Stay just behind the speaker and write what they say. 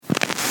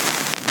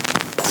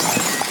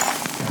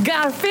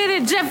got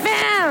fitted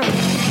Japan.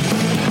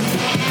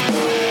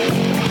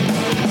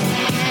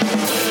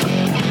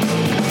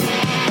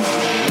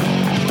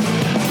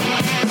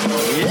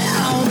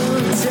 Yeah, all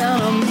the time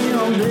I'm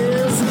on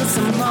business.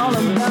 I'm all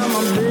about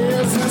my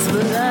business,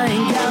 but I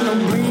ain't got no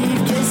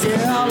briefcase.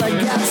 Yeah, all I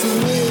got's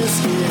some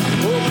whiskey.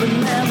 Open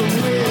now the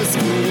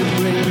whiskey,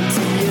 bring it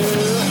to you.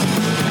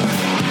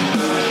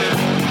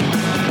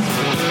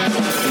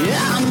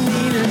 Yeah, I'm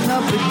leaning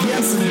up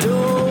against the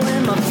door,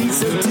 and my feet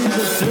stuck to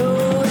the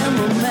floor, and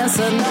we're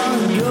messing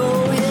on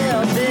go.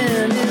 Yeah, I've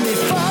been in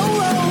before.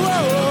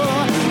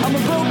 I'm a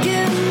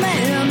broken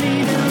man,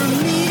 needing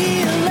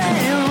remedial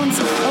lands.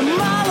 I'm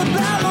all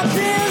about my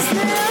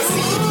business.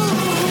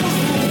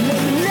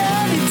 Let me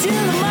love you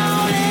till the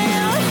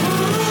morning.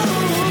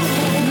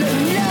 Let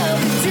me love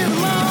you till the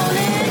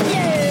morning,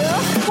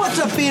 yeah. What's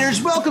up,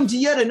 feeders? Welcome to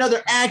yet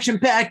another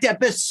action-packed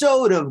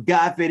episode of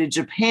Got Faded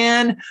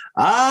Japan.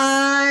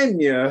 I'm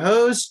your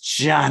host,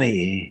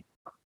 Johnny.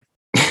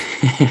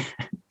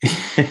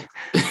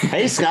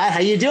 Hey, Scott, how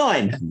you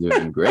doing? I'm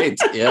doing great.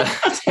 Yeah.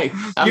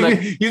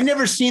 You've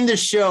never seen this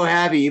show,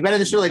 have you? You've been on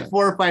the show like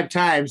 4 or 5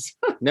 times.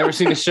 Never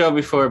seen the show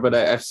before, but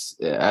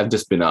I've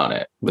just been on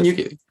it.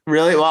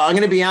 Really? Well, I'm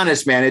going to be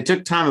honest, man. It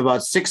took time,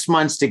 about 6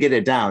 months to get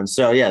it down.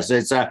 So, yes,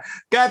 it's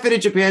Got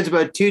Faded Japan's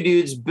about 2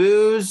 dudes,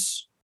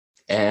 booze,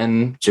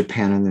 and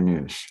Japan in the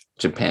news.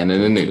 Japan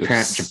in the news.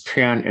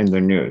 Japan in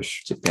the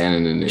news. Japan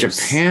in the news.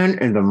 Japan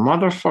in the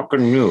motherfucking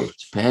news.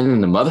 Japan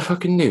in the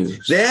motherfucking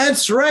news.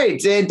 That's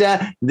right.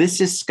 And this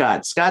is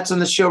Scott. Scott's on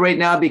the show right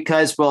now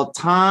because, well,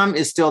 Tom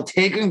is still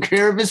taking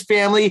care of his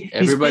family.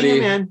 Everybody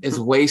is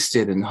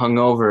wasted and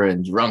hungover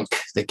and drunk.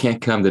 They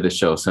can't come to the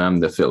show, so I'm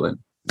the fill-in.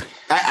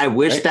 I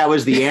wish that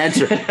was the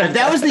answer. If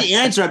that was the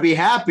answer, I'd be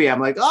happy. I'm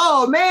like,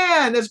 oh,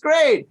 man, that's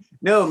great.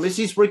 No,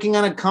 Missy's working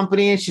on a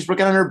company and she's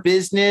working on her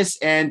business,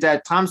 and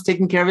Tom's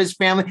taking care of his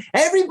family.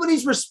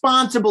 Everybody's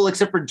responsible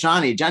except for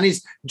Johnny.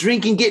 Johnny's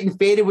drinking, getting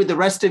faded with the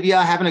rest of you,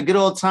 having a good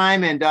old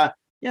time. And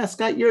yeah,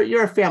 Scott,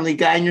 you're a family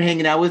guy and you're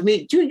hanging out with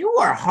me. Dude, you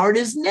are hard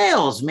as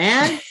nails,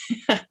 man.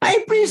 I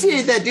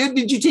appreciate that, dude.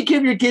 Did you take care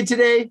of your kid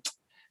today?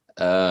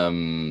 I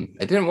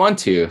didn't want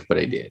to, but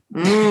I did.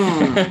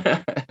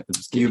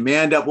 You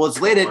manned up. Well, it's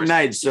late at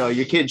night, so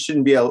your kid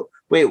shouldn't be able.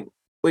 Wait.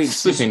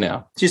 Sleeping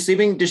now. She's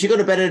sleeping. Does she go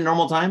to bed at a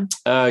normal time?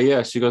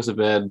 Yeah, she goes to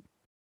bed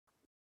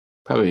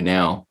probably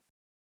now.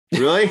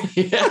 Really?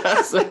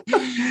 Yeah. So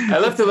I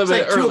left a little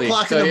bit early. 2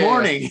 o'clock in the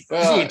morning.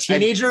 Well, is he a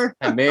teenager?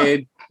 I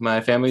made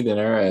my family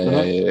dinner.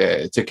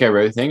 I took care of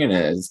everything, and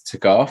it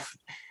took off.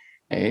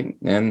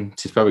 And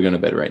she's probably going to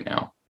bed right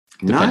now.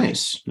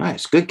 Nice.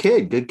 Good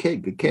kid.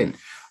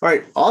 All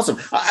right. Awesome.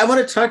 I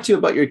want to talk to you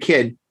about your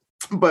kid.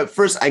 But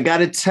first, I got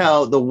to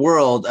tell the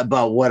world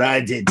about what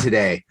I did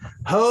today.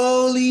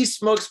 Holy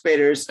smokes,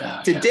 spaders.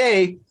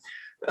 Today,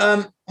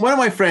 one of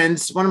my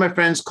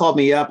friends called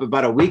me up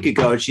about a week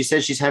ago, and she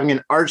said she's having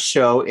an art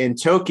show in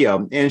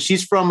Tokyo. And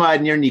she's from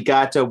near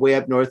Niigata, way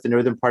up north, the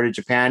northern part of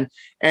Japan.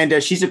 And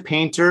she's a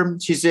painter.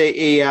 She's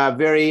a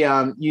very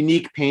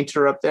unique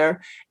painter up there.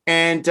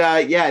 And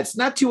yeah, it's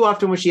not too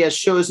often when she has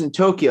shows in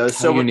Tokyo.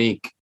 So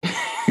unique.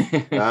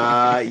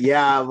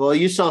 Yeah, well,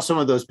 you saw some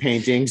of those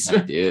paintings. I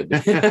did.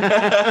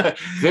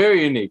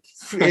 Very unique.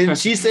 And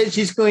she said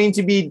she's going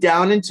to be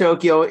down in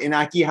Tokyo in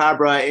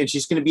Akihabara, and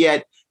she's going to be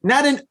at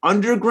not an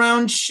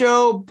underground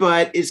show,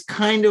 but it's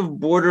kind of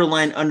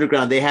borderline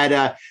underground. They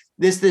had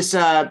this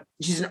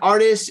she's an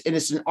artist, and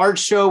it's an art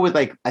show with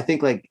I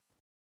think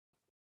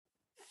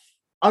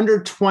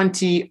under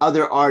 20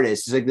 other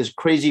artists. It's like this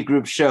crazy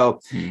group show.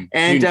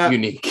 And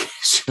unique.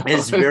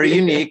 It's very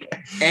unique.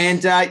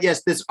 And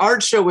yes, this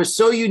art show was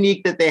so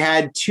unique that they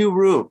had 2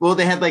 rooms. Well,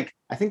 they had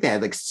I think they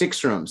had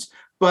 6 rooms.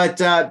 But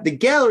the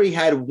gallery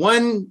had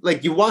one,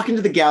 you walk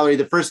into the gallery,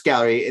 the first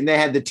gallery, and they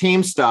had the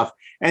tame stuff.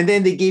 And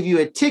then they gave you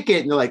a ticket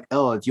and they're like,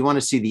 oh, if you want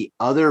to see the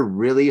other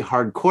really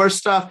hardcore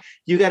stuff,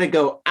 you got to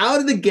go out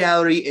of the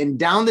gallery and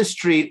down the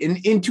street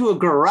and into a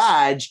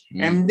garage.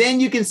 And then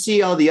you can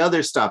see all the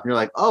other stuff. And you're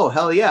like, oh,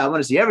 hell yeah, I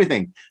want to see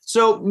everything.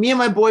 So me and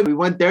my boy, we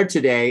went there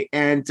today.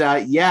 And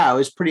yeah, it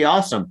was pretty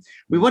awesome.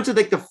 We went to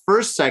the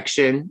first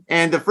section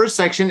and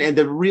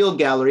the real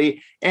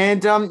gallery.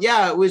 And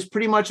yeah, it was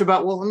pretty much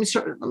about, well, let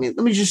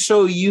me just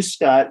show you,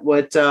 Scott,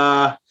 what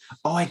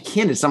oh, I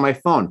can't. It's on my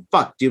phone.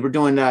 Fuck, dude. We're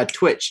doing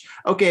Twitch.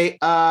 Okay.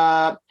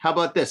 How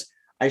about this?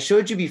 I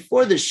showed you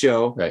before the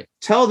show. Right.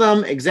 Tell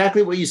them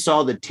exactly what you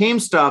saw, the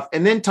tame stuff,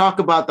 and then talk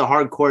about the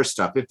hardcore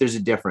stuff, if there's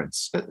a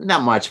difference.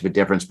 Not much of a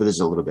difference, but there's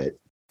a little bit.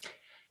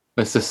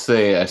 Let's just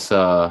say I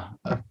saw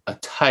a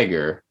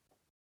tiger.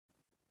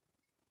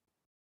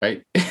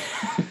 Right?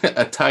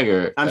 A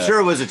tiger. I'm sure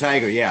it was a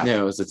tiger, yeah.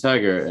 Yeah, it was a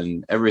tiger,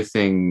 and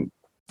everything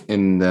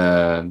in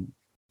the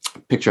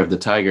picture of the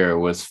tiger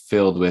was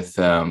filled with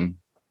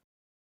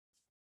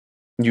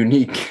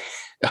unique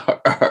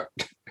art,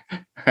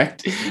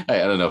 right? I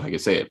don't know if I can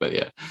say it, but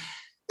yeah.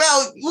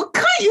 Well,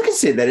 you can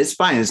say that. It's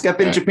fine. It's got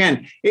been in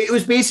Japan. It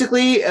was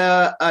basically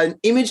an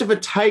image of a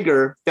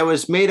tiger that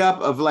was made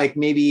up of like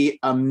maybe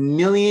 1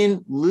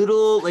 million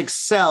little like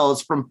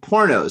cells from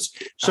pornos.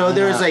 So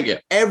there's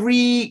like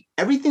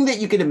everything that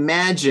you could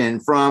imagine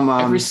from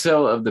every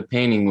cell of the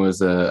painting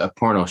was a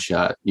porno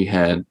shot. You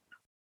had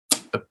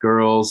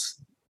girls.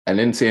 I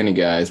didn't see any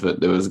guys,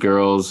 but there was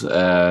girls.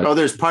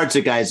 There's parts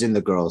of guys in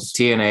the girls.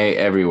 TNA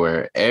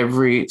everywhere.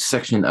 Every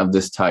section of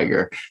this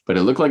tiger. But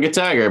it looked like a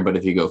tiger. But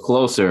if you go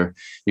closer,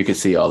 you could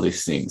see all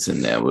these things.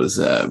 And that was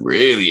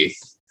really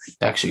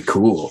actually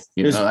cool.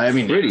 I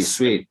mean, pretty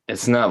sweet.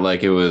 It's not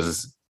like it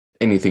was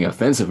anything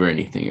offensive or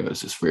anything. It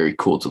was just very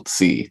cool to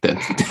see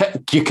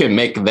that you can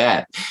make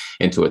that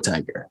into a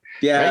tiger.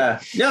 Yeah.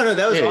 Right? No,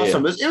 that was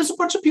awesome. Yeah. It was a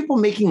bunch of people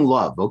making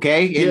love.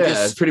 Okay.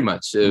 And pretty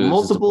much. It was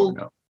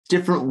multiple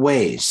different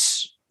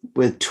ways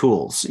with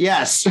tools.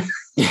 Yes.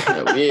 yeah.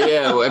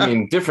 I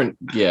mean, different.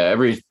 Yeah.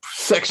 Every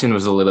section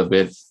was a little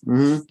bit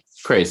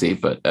crazy,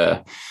 but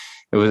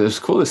it was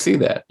cool to see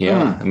that.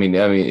 Yeah. I mean,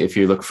 if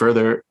you look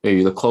further,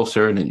 you look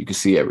closer, and then you can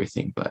see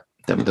everything. But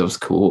that was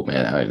cool,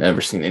 man. I've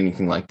never seen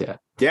anything like that.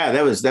 Yeah,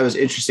 that was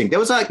interesting. That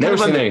was never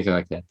seen anything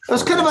like that. That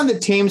was kind of on the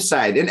tame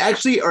side. And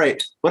actually, all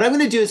right, what I'm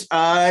going to do is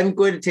I'm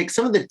going to take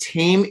some of the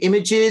tame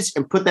images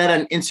and put that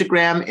on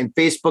Instagram and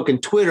Facebook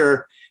and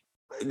Twitter.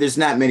 There's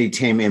not many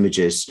tame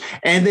images.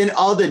 And then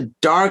all the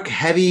dark,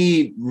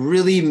 heavy,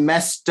 really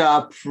messed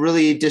up,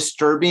 really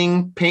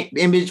disturbing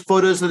image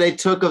photos that I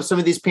took of some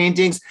of these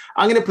paintings,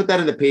 I'm going to put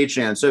that in the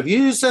Patreon. So if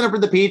you sign up for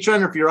the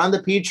Patreon, or if you're on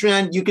the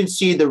Patreon, you can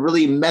see the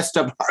really messed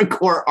up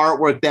hardcore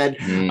artwork that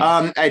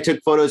I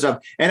took photos of.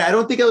 And I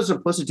don't think I was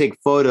supposed to take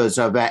photos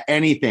of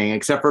anything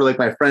except for like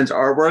my friend's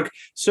artwork.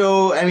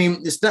 So, I mean,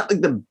 it's not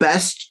like the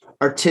best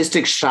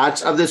artistic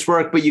shots of this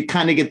work, but you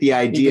kind of get the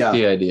idea.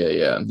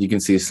 Yeah. You can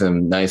see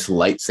some nice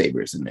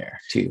lightsabers in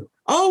there too.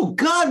 Oh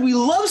God, we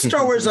love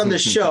Star Wars on the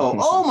show.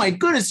 Oh my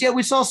goodness. Yeah,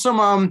 we saw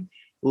some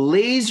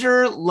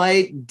laser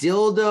light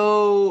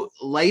dildo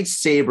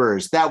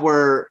lightsabers that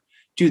were,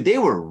 dude, they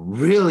were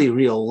really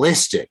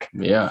realistic.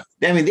 Yeah.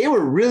 I mean, they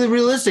were really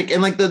realistic.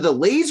 And like the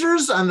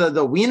lasers on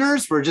the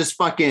wieners were just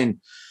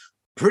fucking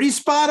pretty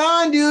spot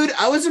on, dude.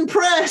 I was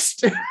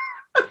impressed.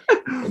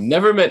 I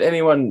never met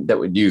anyone that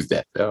would use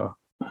that though,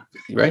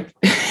 right?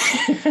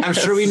 I'm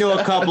sure we know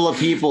a couple of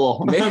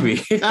people.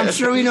 Maybe. I'm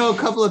sure we know a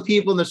couple of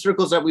people in the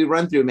circles that we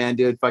run through, man,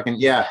 dude. Fucking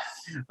yeah.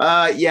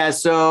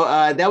 So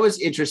that was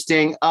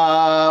interesting.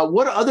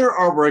 What other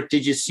artwork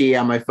did you see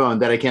on my phone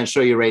that I can't show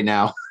you right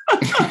now?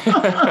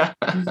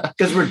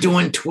 Because we're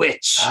doing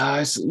Twitch.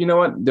 You know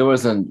what? There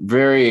was a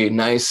very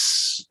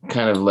nice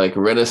kind of like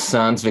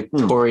Renaissance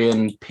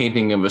Victorian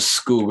painting of a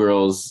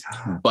schoolgirl's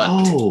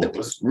butt that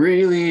was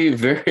really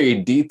very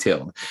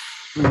detailed.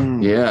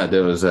 Yeah,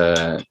 there was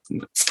a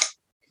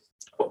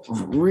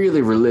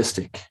really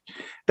realistic.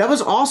 That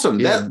was awesome.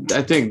 Yeah,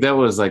 I think that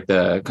was like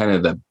the kind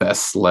of the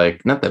best,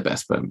 like not the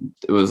best, but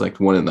it was like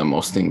one of the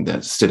most things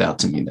that stood out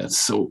to me. It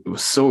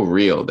was so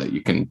real that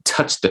you can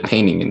touch the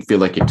painting and feel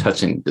like you're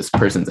touching this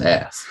person's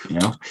ass. You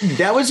know,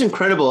 that was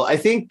incredible. I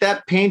think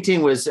that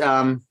painting was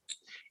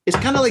it's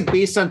kind of like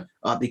based on.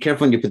 Be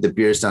careful when you put the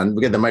beers down.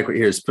 We got the mic right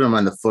here. Just put them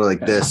on the floor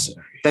like this.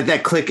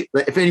 That click.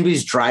 If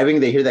anybody's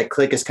driving, they hear that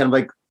click. It's kind of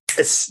like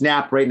a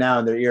snap right now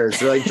in their ears.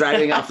 They're like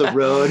driving off the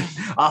road,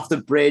 off the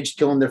bridge,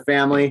 killing their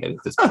family. Edit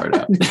this part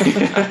out.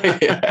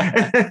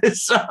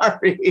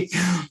 Sorry.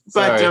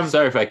 But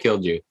sorry if I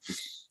killed you.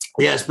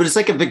 Yes, but it's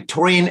like a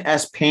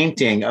Victorian-esque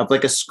painting of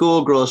like a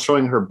schoolgirl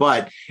showing her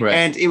butt. Right.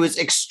 And it was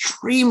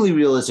extremely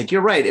realistic.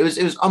 You're right. It was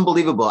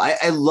unbelievable.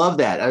 I love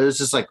that. I was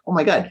just like, oh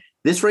my God,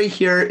 this right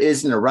here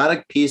is an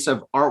erotic piece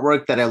of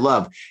artwork that I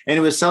love. And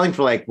it was selling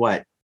for like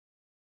what?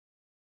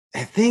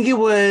 I think it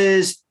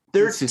was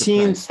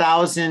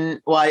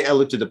 13,000. Well, I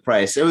looked at the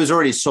price. It was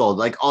already sold.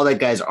 Like all that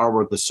guy's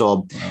artwork was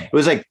sold. Wow. It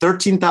was like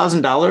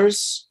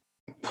 $13,000.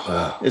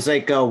 Wow. It's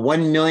like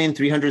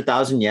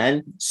 1,300,000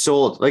 yen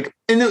sold. Like,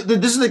 and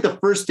this is like the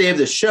first day of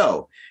the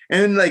show,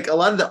 and like a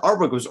lot of the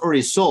artwork was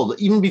already sold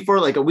even before.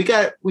 Like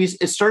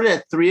it started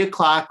at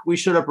 3:00. We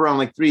showed up around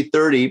like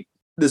 3:30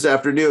 this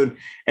afternoon,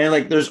 and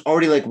like there's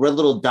already like red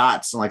little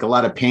dots and like a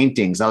lot of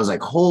paintings. I was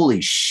like,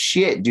 holy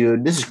shit,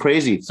 dude, this is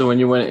crazy. So when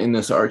you went in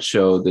this art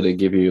show, did it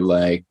give you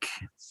like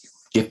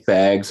gift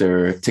bags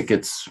or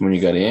tickets when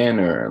you got in,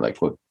 or like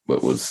what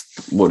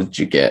did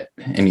you get?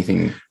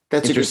 Anything?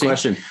 That's a good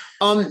question.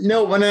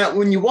 No,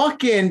 when you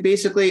walk in,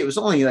 basically it was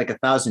only like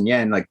 1,000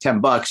 yen, like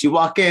 $10. You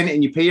walk in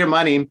and you pay your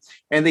money,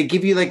 and they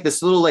give you like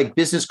this little like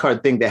business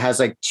card thing that has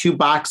like 2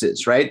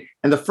 boxes, right?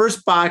 And the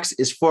first box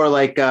is for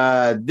like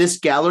this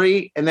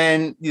gallery, and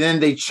then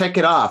they check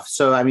it off.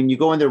 So I mean, you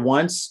go in there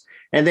once,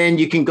 and then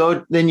you can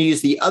go. Then you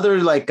use the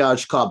other like what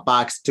you call it,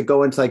 box to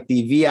go into like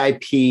the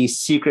VIP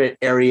secret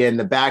area in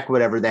the back,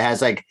 whatever, that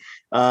has like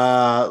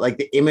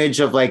the image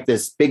of like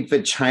this big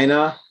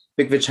vagina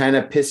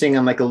pissing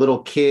on like a little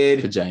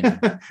kid. Vagina.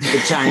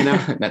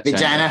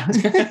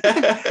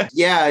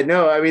 Yeah,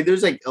 no, I mean,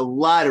 there's like a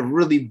lot of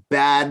really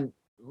bad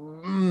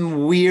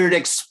weird,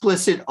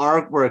 explicit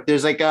artwork.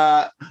 There's like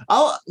do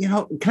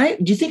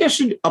you think I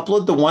should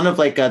upload the one of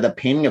like the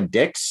painting of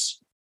dicks?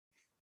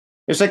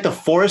 There's like the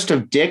forest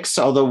of dicks,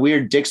 all the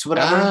weird dicks,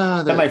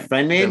 whatever that my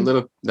friend made.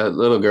 That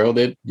little girl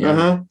did.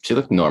 Yeah, she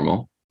looked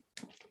normal.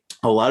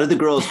 A lot of the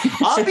girls.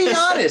 I'll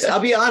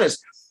be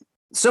honest.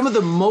 Some of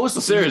the most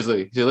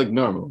seriously, she looked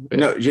normal. Yeah.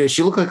 No,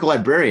 she looked like a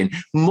librarian.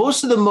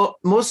 Most of the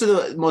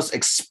most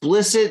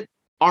explicit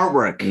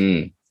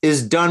artwork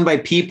is done by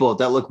people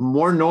that look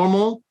more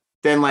normal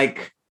than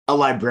like a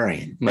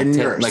librarian, like a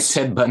nurse, like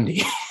Ted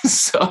Bundy.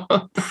 So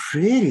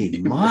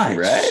pretty much,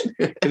 right?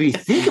 If you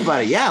think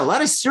about it, yeah, a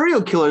lot of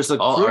serial killers look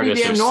all pretty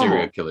artists damn are normal.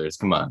 serial killers.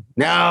 Come on,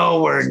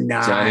 no, we're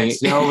not. Johnny.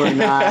 No, we're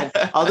not.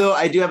 Although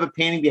I do have a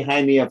painting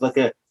behind me of like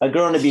a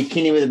girl in a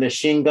bikini with a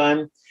machine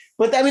gun.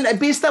 But I mean, I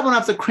based that one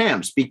off the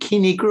Cramps,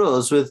 bikini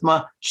girls with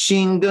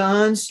machine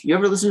guns. You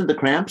ever listen to the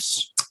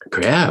Cramps?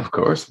 Yeah, of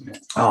course, man.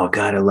 Oh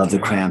God, I love the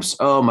Cramps.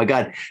 Oh my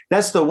God,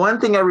 that's the one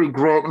thing I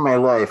regret in my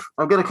life.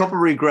 I've got a couple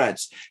of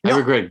regrets. I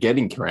regret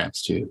getting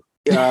cramps too.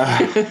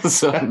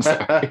 So I'm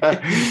sorry.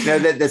 No,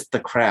 that's the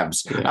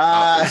crabs.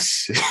 Yeah.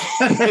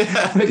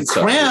 The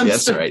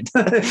cramps. That's right.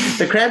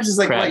 The cramps is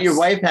like Cramps. what your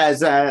wife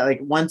has like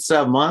once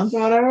a month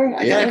or whatever.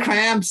 I got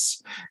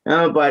cramps.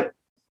 But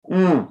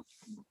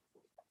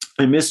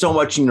I missed on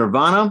watching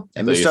Nirvana.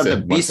 I missed on the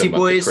Beastie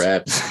Boys.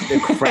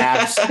 The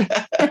crabs.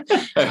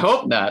 I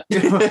hope not.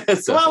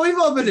 Well, we've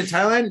all been to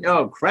Thailand.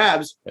 Oh,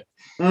 crabs.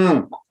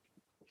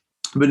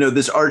 But no,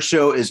 this art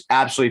show is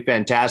absolutely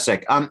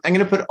fantastic. I'm going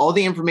to put all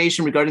the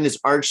information regarding this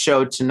art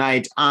show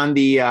tonight on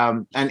the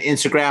on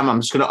Instagram.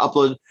 I'm just going to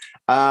upload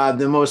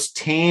the most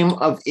tame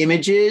of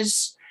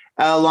images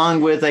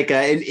along with like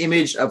an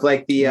image of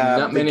like the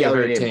not many of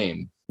are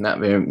tame. Not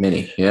very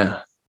many.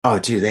 Yeah. Oh,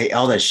 dude,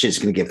 all that shit's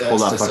going to get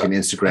pulled off fucking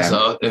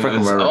Instagram.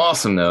 It's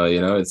awesome though. You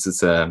know,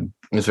 it's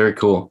very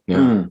cool.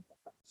 Yeah.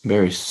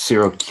 Very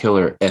serial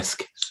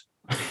killer-esque.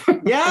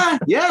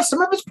 Yeah.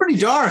 Some of it's pretty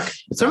dark.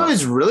 Some of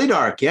it's really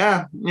dark.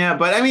 Yeah.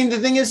 But I mean, the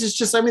thing is, it's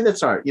just,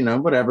 that's art,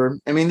 whatever.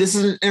 I mean, this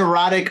is an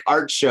erotic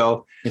art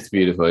show. It's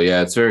beautiful.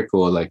 Yeah. It's very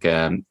cool. Like,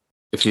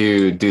 if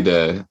you do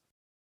the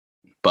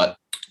butt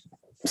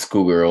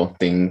schoolgirl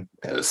thing,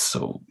 that's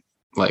so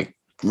like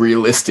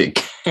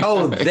realistic.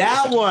 Oh,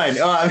 that one.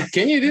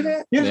 Can you do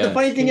that? The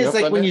funny thing is,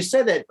 like, when you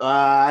said that,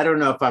 I don't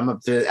know if I'm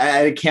up to,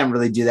 I can't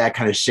really do that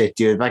kind of shit,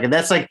 dude. Like,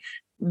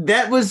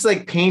 that was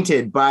like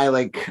painted by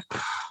like,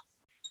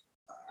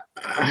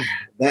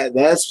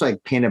 that's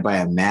like painted by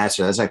a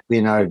master. That's like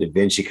Leonardo da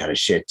Vinci kind of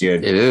shit,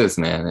 dude. It is,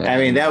 man. I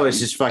mean, that was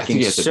just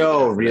fucking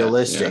so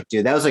realistic,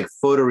 dude. That was like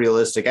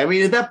photorealistic. I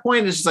mean, at that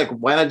point, it's just like,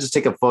 why not just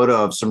take a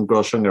photo of some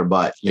girl showing her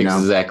butt? You know?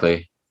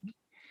 Exactly.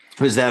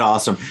 It was that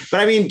awesome.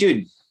 But I mean,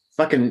 dude,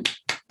 fucking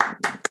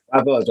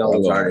bravo to all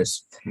those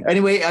artists.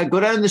 Anyway, go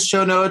down in the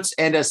show notes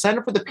and sign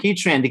up for the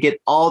Patreon to get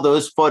all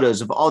those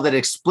photos of all that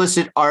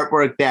explicit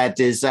artwork that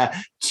is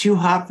too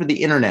hot for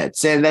the internet.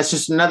 And that's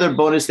just another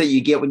bonus that you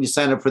get when you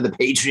sign up for the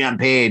Patreon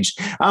page.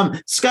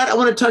 Scott, I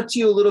want to talk to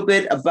you a little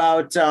bit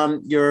about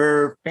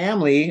your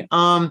family.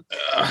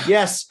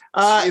 Yes.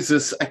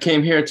 Jesus, I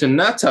came here to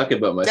not talk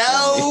about my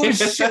family. No,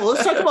 shit. Well,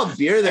 let's talk about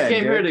beer then. I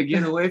came here to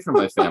get away from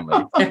my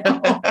family.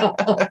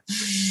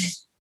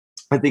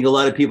 I think a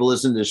lot of people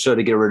listen to the show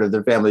to get rid of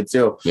their family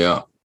too.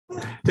 Yeah.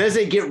 Does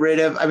it get rid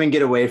of? I mean,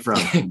 get away from.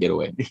 Get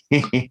away.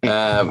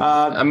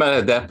 I'm not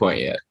at that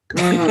point yet.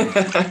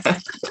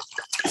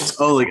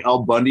 Oh, like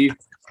Al Bundy?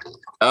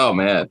 Oh,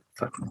 man.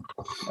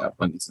 Al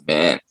Bundy's the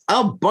man.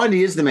 Al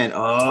Bundy is the man.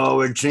 Oh,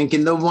 we're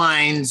drinking the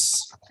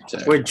wines.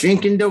 Sorry. We're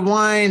drinking the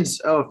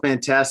wines. Oh,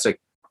 fantastic.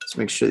 Let's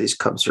make sure these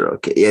cups are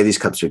okay. Yeah, these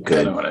cups are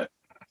good. I don't want to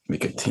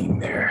make a team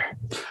there.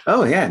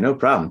 Oh, yeah, no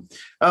problem.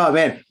 Oh,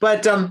 man.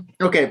 But,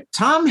 okay,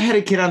 Tom had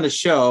a kid on the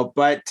show,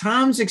 but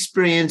Tom's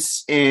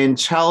experience in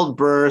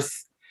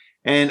childbirth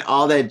and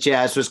all that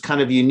jazz was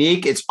kind of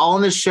unique. It's all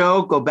in the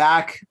show. Go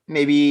back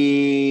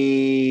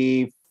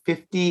maybe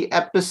 50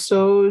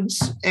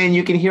 episodes and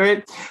you can hear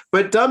it.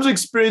 But Tom's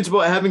experience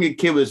about having a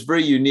kid was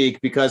very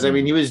unique because, I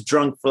mean, he was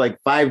drunk for like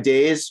 5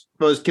 days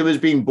while his kid was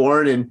being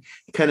born and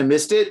he kind of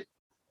missed it.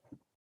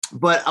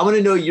 But I want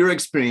to know your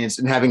experience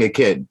in having a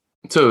kid.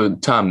 So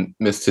Tom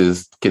missed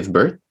his kid's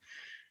birth?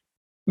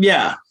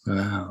 Yeah.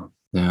 Wow.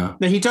 Yeah.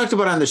 Now, he talked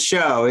about it on the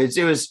show. It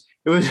was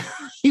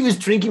he was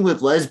drinking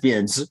with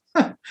lesbians.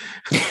 What?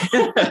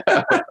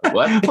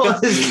 Well,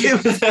 his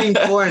kid was being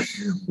born.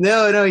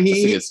 No, That's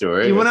a good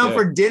story. He went out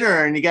for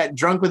dinner and he got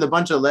drunk with a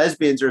bunch of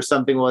lesbians or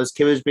something while his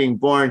kid was being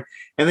born.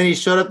 And then he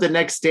showed up the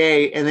next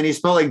day and then he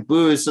smelled like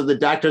booze, so the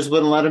doctors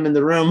wouldn't let him in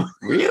the room.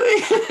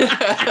 Really?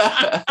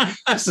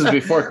 This is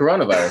before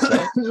coronavirus,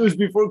 right? It was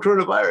before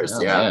coronavirus.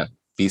 Oh, yeah. Man.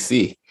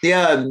 BC.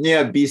 Yeah,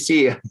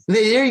 BC.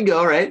 There you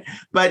go, right?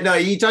 But no,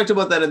 you talked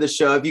about that on the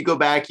show. If you go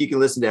back, you can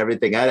listen to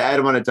everything. I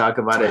don't want to talk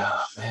about it.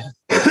 Oh, man.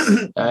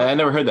 I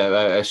never heard that.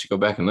 I should go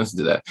back and listen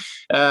to that.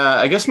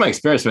 I guess my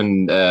experience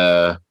when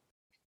my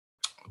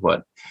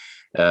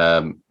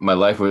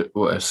wife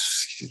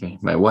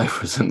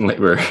was in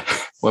labor.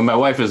 When my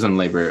wife was in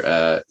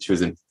labor, she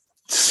was in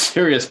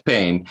serious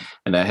pain,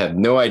 and I had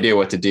no idea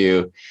what to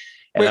do.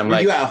 And I'm were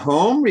like, you at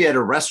home? Were you at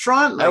a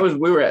restaurant?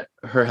 we were at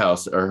her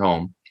house or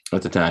home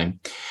at the time.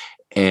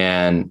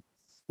 And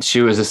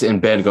she was just in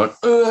bed going,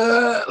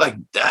 like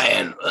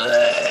dying.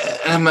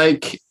 And I'm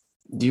like,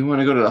 do you want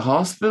to go to the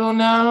hospital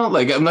now?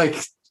 Like, I'm like,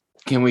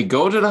 can we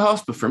go to the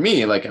hospital? For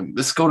me, like,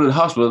 let's go to the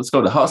hospital. Let's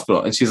go to the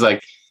hospital. And she's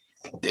like,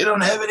 they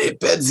don't have any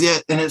beds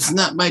yet. And it's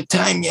not my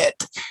time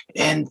yet.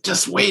 And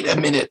just wait a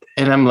minute.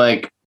 And I'm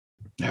like,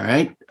 all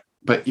right,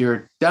 but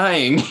you're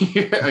dying.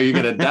 Are you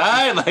going to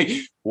die? Like,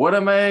 what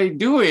am I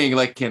doing?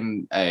 Like,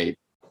 can I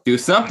do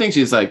something?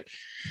 She's like,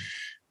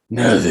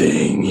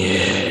 nothing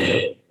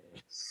yet.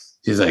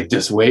 She's like,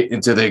 just wait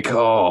until they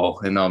call.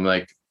 And I'm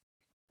like,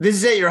 this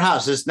is at your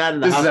house. It's not in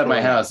the house. This is at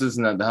my house. This is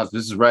not the house.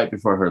 This is right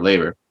before her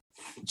labor.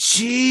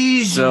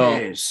 Jesus.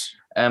 So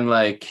I'm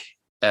like,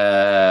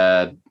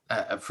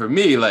 for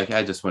me, like,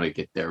 I just want to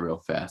get there real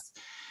fast.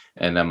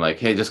 And I'm like,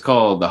 hey, just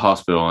call the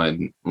hospital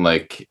and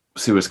like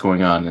see what's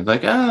going on. And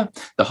like,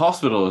 the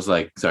hospital is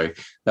like, sorry,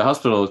 the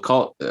hospital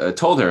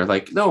told her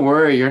like, don't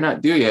worry, you're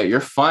not due yet. You're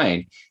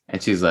fine.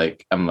 And she's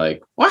like, I'm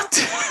like,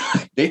 what?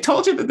 They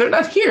told you that they're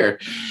not here.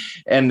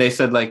 And they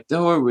said like,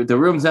 no, the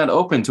room's not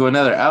open to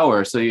another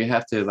hour. So you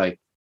have to like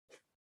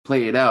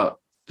play it out.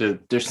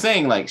 They're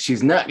saying like,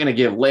 she's not going to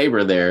give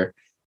labor there.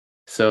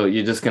 So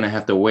you're just going to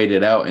have to wait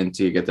it out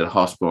until you get to the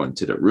hospital,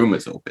 until the room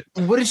is open.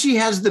 What if she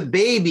has the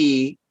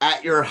baby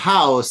at your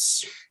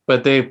house?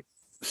 But they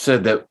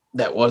said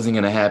that wasn't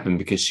going to happen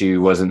because she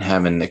wasn't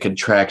having the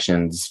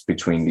contractions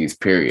between these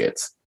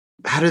periods.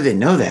 How do they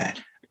know that?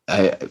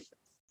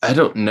 I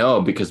don't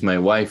know, because my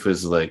wife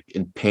was like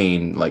in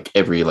pain like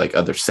every like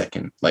other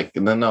second. Like,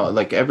 no,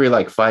 like every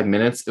like 5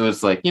 minutes. It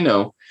was like, you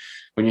know,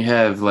 when you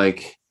have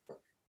like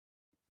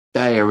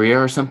diarrhea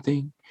or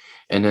something,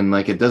 and then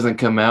like it doesn't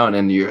come out,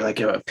 and you're like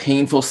a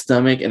painful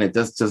stomach, and it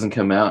doesn't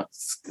come out.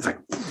 It's like,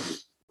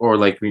 or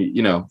like,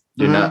 you know,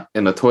 you're not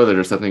in the toilet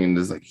or something, and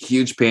there's like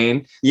huge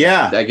pain.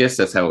 Yeah, I guess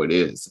that's how it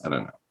is. I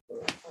don't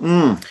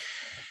know.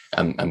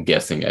 I'm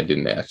guessing. I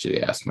didn't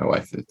actually ask my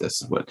wife if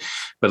this is what,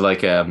 but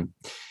like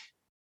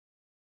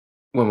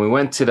when we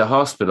went to the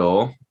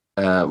hospital,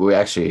 we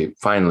got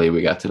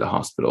to the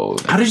hospital.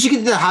 How did you get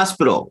to the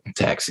hospital?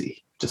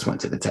 Taxi. Just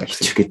went to the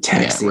taxi. You took a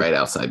taxi? Yeah, right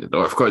outside the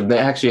door. Of course, they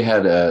actually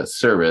had a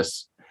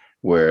service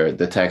where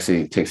the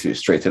taxi takes you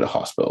straight to the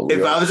hospital.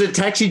 If I was a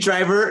taxi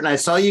driver and I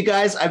saw you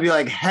guys, I'd be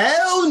like,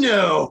 hell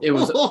no. It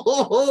was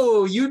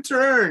you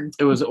turned.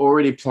 It was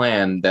already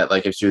planned that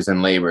like if she was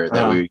in labor,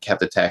 that we would have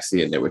the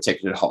taxi and they would take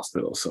her to the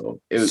hospital.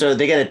 So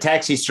they got a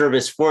taxi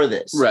service for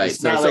this. Right.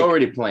 It's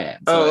already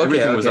planned. So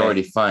everything was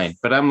already fine.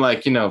 But I'm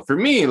like, you know, for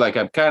me, like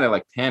I'm kind of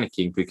like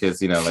panicking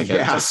because, you know, like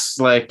I just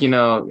like, you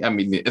know, I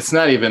mean, it's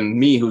not even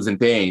me who's in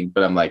pain,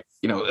 but I'm like,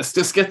 you know, let's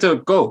just get to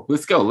go.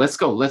 Let's go.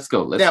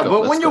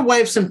 But when your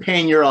wife's in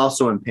pain, you're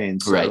also in pain.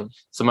 So. Right.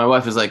 So my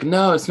wife is like,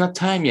 no, it's not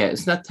time yet.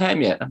 It's not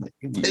time yet. I'm like,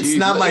 it's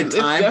not my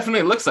time. It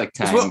definitely looks like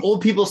time. It's what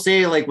old people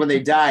say, like when they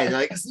die. They're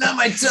like, it's not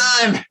my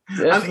time.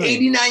 Definitely. I'm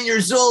 89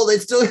 years old.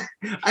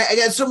 I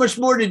got so much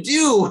more to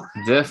do.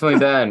 Definitely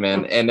dying,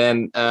 man. And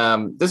then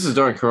this is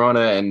during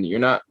Corona, and you're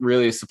not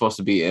really supposed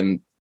to be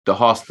in the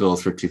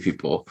hospitals for two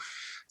people.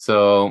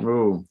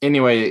 So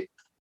anyway,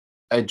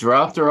 I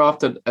dropped her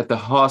off at the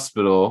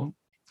hospital,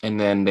 and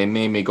then they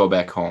made me go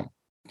back home.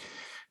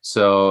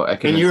 So I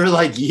couldn't. And you were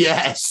like,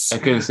 yes. I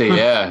couldn't say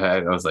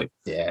yeah. I was like,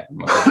 yeah.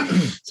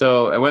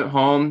 So I went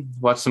home,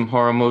 watched some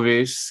horror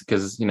movies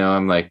because, you know,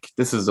 I'm like,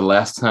 this is the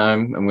last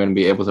time I'm going to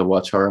be able to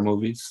watch horror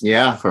movies.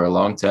 Yeah, for a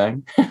long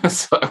time.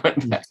 So I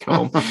went back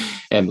home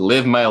and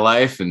lived my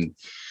life and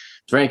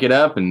drank it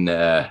up and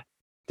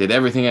did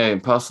everything I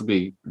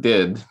possibly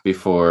did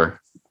before,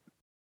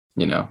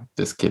 you know,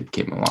 this kid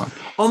came along.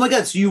 Oh my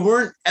God. So you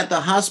weren't at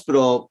the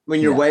hospital when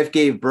your wife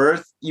gave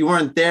birth? You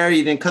weren't there?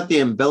 You didn't cut the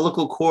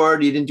umbilical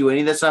cord? You didn't do any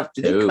of that stuff?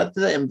 Did they cut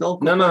the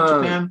umbilical cord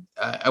in Japan?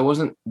 I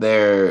wasn't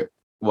there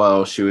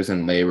while she was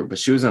in labor, but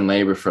she was in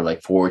labor for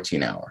like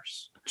 14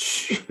 hours.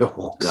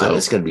 Oh God,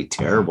 that's going to be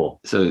terrible.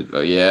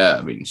 So yeah,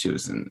 I mean, she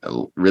was in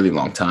a really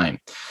long time.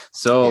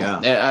 So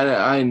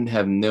I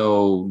have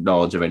no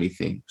knowledge of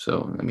anything.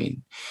 So, I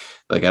mean,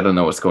 like, I don't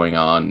know what's going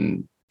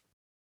on,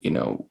 you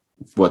know,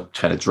 what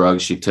kind of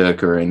drugs she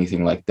took or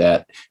anything like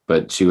that,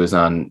 but she was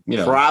on, you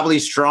know, probably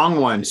strong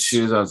ones.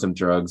 She was on some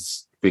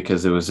drugs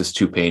because it was just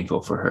too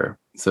painful for her.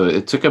 So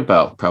it took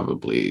about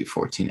probably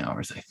 14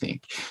 hours, I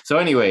think. So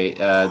anyway,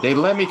 they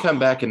let me come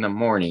back in the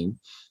morning,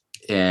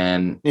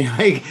 and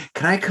like,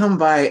 can I come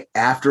by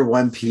after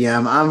 1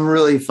 p.m.? I'm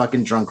really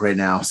fucking drunk right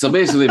now. So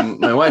basically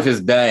my wife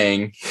is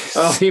dying.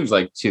 Seems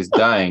like she's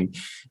dying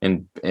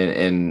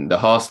in the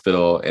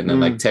hospital, and then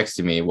like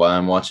texting me while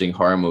I'm watching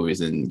horror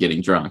movies and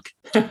getting drunk.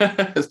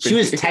 She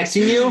was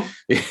texting you?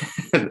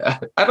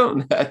 I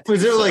don't know.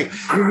 Was it like,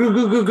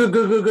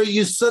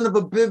 you son of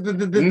a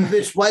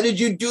bitch, why did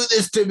you do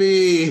this to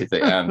me? She's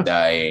like, I'm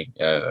dying.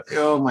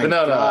 Oh my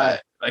God.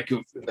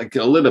 Like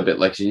a little bit,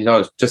 like, you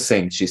know, just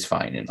saying she's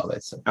fine and all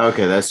that stuff.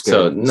 Okay, that's good.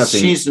 So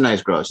nothing. She's a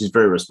nice girl. She's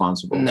very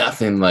responsible.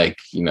 Nothing like,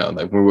 you know,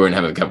 like we weren't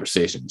having a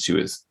conversation. She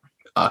was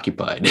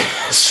occupied.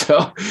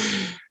 So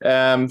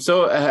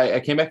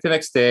I came back the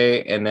next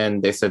day, and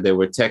then they said they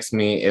would text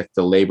me if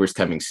the labor's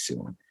coming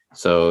soon.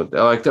 So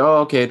they're like, oh,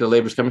 okay, the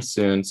labor's coming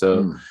soon.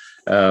 So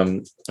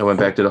I went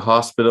back to the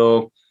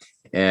hospital,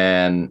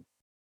 and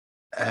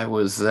I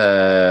was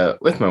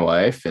with my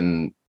wife,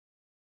 and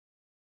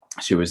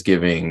she was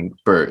giving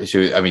birth.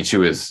 She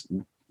was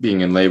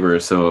being in labor.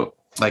 So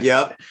like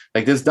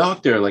this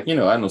doctor, like, I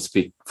don't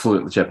speak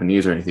fluent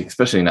Japanese or anything,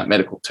 especially not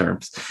medical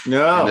terms.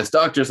 No. And this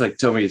doctor's like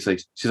told me,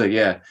 she's like,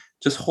 yeah,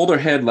 just hold her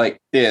head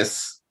like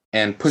this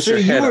and push her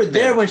head. So you were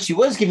there when she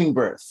was giving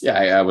birth? Yeah,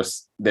 I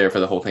was there for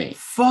the whole thing.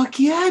 Fuck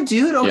yeah,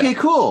 dude. Okay,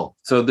 cool.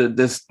 So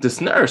this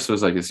nurse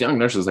was like, this young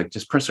nurse was like,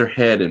 just press her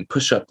head and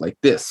push up like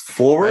this.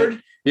 Forward?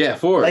 Right? Yeah,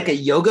 forward. Like a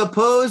yoga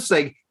pose?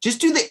 Like,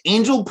 just do the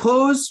angel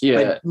pose,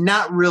 but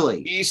not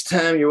really. Each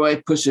time your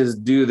wife pushes,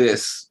 do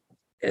this.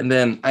 And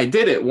then I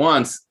did it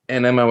once,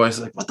 and then my wife's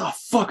like, what the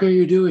fuck are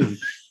you doing?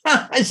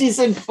 And she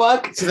said,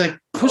 fuck. She's like,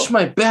 push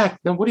my back.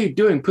 No, what are you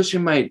doing?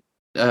 Pushing my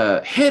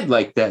head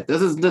like that.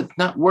 This does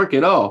not work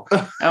at all.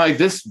 I'm like,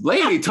 this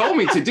lady told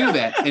me to do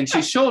that, and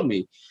she showed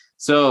me.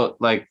 So,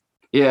 like,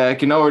 yeah, I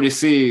can already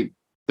see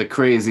the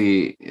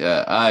crazy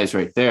eyes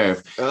right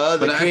there. Oh,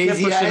 the but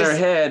crazy I kept pushing eyes. her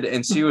head,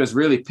 and she was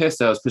really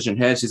pissed I was pushing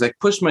her head. She's like,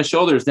 push my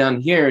shoulders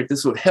down here.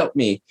 This would help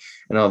me,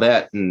 and all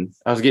that. And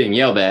I was getting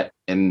yelled at,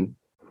 and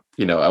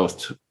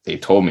they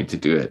told me to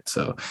do it.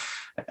 So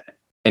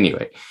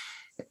anyway,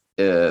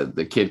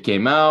 the kid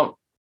came out,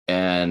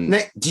 and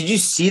did you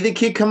see the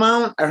kid come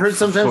out? I heard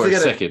sometimes they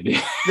got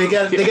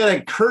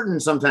a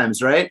curtain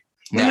sometimes, right?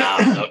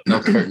 No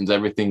curtains.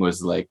 Everything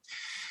was like.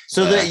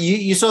 So that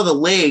you saw the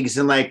legs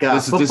and like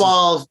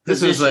football.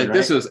 This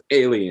was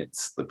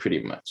aliens,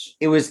 pretty much.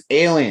 It was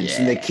aliens,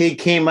 and the kid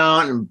came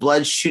out and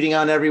blood shooting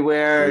out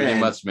everywhere. Pretty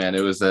much, man.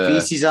 It was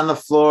feces on the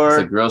floor.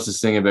 It's the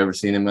grossest thing I've ever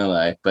seen in my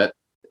life. But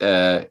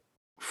per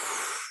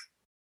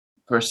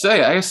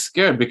se, I was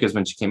scared because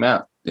when she came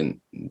out, then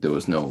there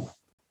was no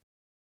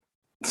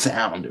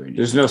sound or anything.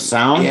 There's no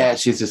sound? Yeah,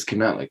 she just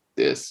came out like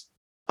this.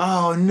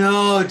 Oh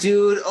no,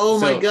 dude! Oh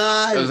my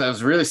god! I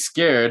was really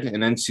scared,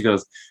 and then she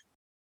goes.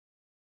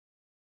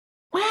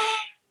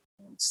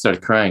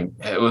 Started crying.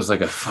 It was like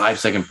a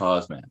 5-second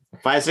pause, man.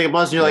 5-second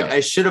pause. And you're like,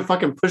 I should have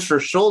fucking pushed her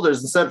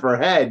shoulders instead of her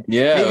head.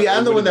 Yeah. Maybe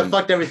I'm the one that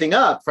fucked everything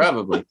up.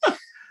 Probably.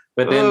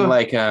 But then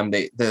like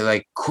they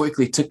like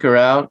quickly took her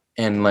out,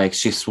 and like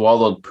she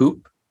swallowed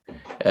poop.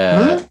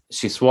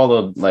 She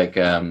swallowed like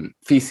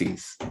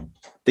feces.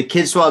 The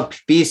kid swallowed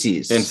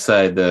feces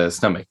inside the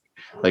stomach.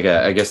 Like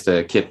I guess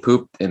the kid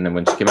pooped, and then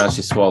when she came out,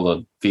 she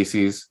swallowed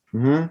feces,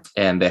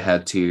 and they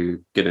had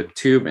to get a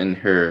tube in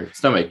her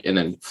stomach and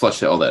then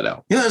flush all that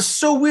out. Yeah, it's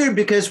so weird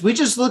because we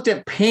just looked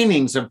at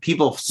paintings of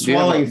people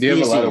swallowing feces. Do you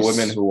have a lot of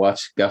women who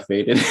watch Got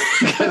Faded?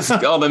 Because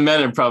all the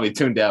men are probably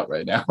tuned out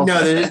right now.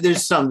 No,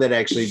 there's some that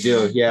actually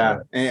do. Yeah,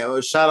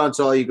 and shout out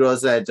to all you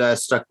girls that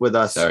stuck with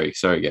us. Sorry,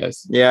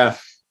 guys. Yeah.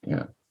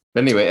 But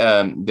anyway,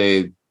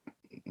 they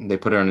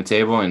put her on the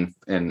table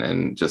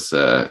and just.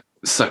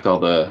 Sucked all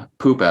the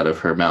poop out of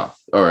her mouth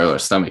or her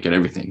stomach and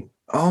everything.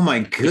 Oh my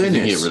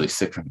goodness! You get really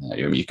sick from that.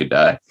 I mean, you could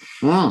die.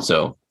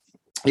 So,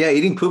 yeah,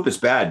 eating poop is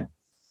bad.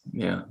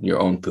 Yeah, your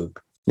own poop.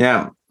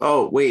 Yeah.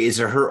 Oh wait, is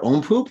it her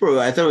own poop, or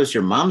I thought it was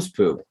your mom's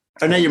poop?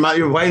 Oh no,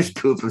 your wife's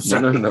poop. I'm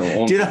sorry,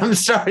 no. Dude. I'm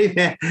sorry,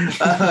 man.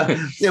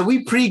 Yeah,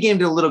 we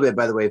pre-gamed a little bit,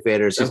 by the way,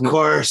 Faders. Of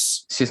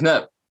course, she's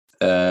not.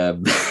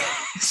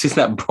 She's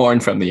not born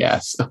from the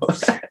ass. So.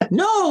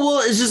 No, well,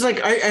 it's just like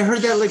I heard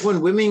that like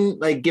when women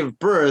like give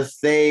birth,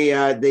 they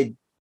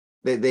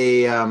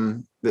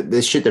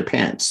shit their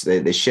pants.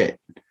 They shit.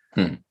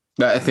 I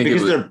think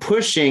because they're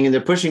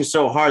pushing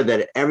so hard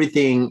that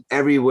everything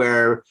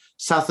everywhere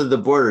south of the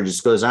border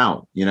just goes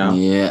out. Yeah.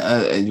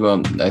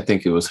 Well, I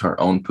think it was her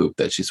own poop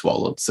that she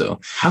swallowed. So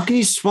how can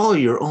you swallow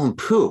your own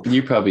poop?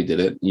 You probably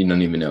did it. You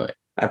don't even know it.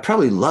 I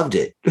probably loved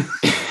it.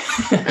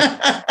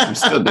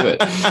 Still do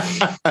it.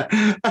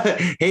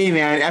 Hey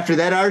man, after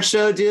that art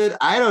show, dude,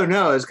 I don't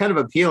know. It's kind of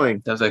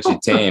appealing. That was actually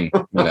tame.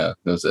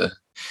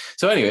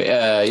 So anyway,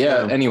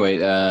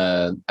 Anyway,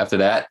 after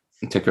that,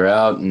 I took her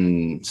out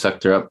and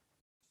sucked her up,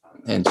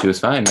 and she was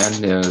fine,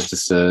 man. It was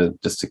just a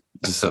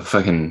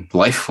fucking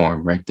life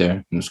form right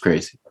there. It was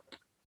crazy.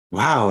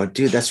 Wow,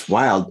 dude, that's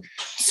wild.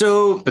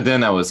 So, but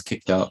then I was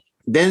kicked out.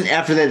 Then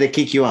after that, they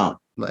kick you out.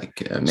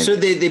 So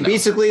they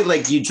basically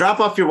like you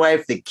drop off your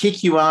wife, they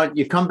kick you out,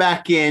 you come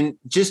back in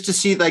just to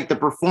see like the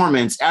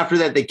performance. After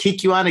that, they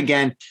kick you out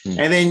again.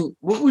 And then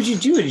what would you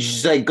do? Did you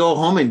just like go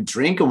home and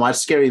drink and watch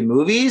scary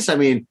movies? I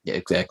mean, yeah,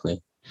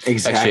 exactly.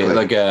 Actually,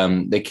 like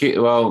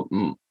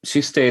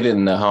she stayed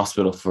in the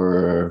hospital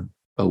for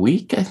a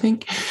week, I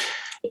think.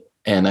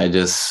 And I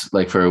just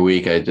like for a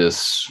week, I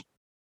just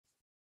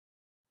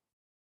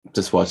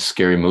watch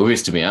scary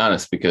movies, to be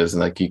honest, because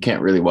like you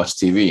can't really watch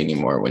TV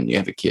anymore when you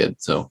have a kid.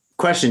 So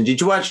question, did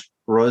you watch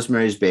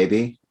Rosemary's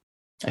Baby?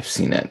 I've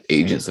seen that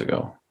ages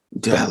ago.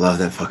 Dude, I love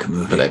that fucking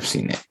movie. But I've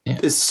seen it. Yeah.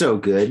 It's so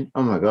good.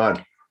 Oh my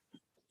God.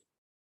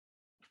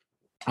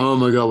 Oh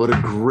my God, what a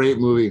great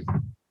movie.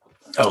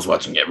 I was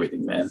watching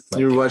everything, man.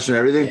 You were watching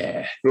everything?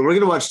 Yeah. But we're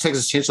going to watch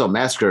Texas Chainsaw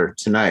Massacre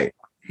tonight.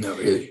 No,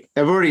 really.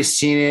 I've already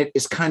seen it.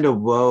 It's kind of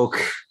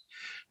woke.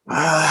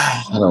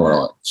 I don't want to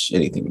watch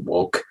anything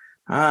woke.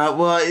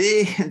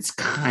 It's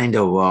kind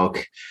of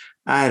woke.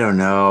 I don't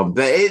know,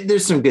 but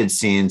there's some good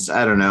scenes.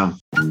 I don't know.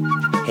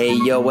 Hey,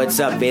 yo, what's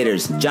up,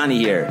 Vaders? Johnny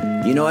here.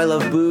 You know I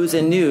love booze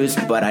and news,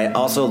 but I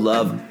also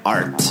love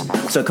art.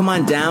 So come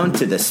on down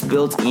to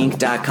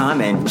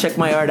thespiltink.com and check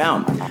my art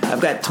out.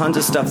 I've got tons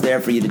of stuff there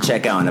for you to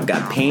check out. I've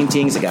got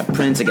paintings, I got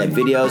prints, I got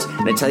videos.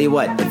 And I tell you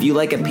what, if you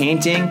like a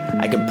painting,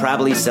 I could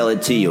probably sell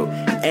it to you.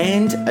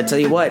 And I tell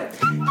you what,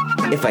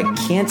 if I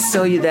can't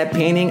sell you that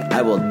painting,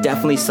 I will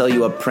definitely sell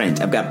you a print.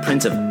 I've got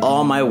prints of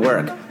all my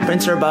work.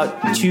 Prints are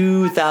about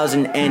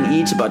 2,000 N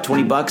each, about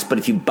 $20. But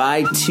if you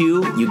buy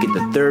two, you get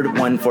the third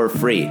one for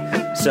free.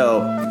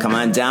 So come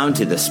on down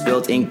to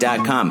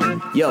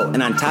thespiltink.com. Yo,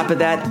 and on top of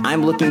that,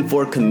 I'm looking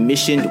for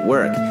commissioned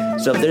work.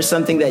 So if there's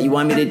something that you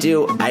want me to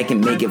do, I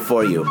can make it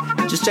for you.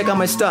 Just check out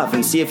my stuff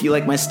and see if you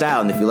like my style.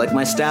 And if you like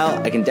my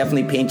style, I can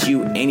definitely paint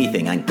you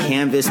anything on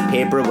canvas,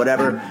 paper,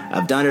 whatever.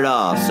 I've done it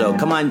all. So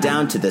come on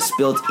down to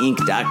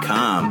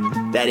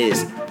thespiltink.com. That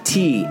is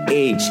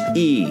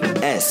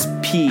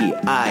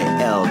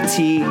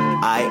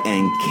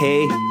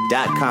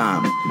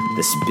THESPILTINK.com.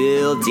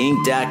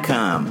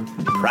 Thespiltink.com.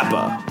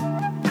 Proper.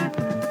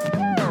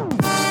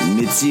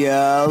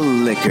 Mitsuya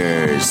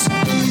Liquors.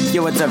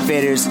 Yo, what's up,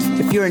 faders?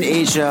 If you're in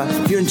Asia,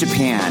 if you're in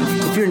Japan,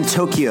 if you're in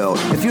Tokyo,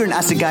 if you're in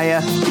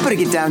Asagaya, you better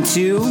get down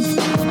to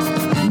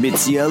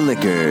Mitsuya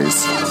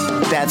Liquors.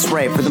 That's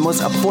right. For the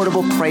most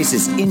affordable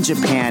prices in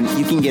Japan,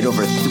 you can get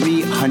over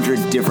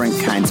 300 different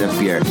kinds of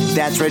beer.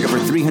 That's right, over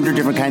 300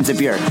 different kinds of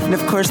beer. And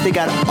of course, they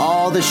got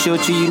all the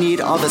shochu you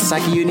need, all the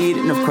sake you need,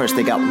 and of course,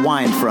 they got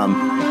wine from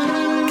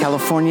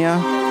California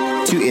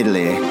to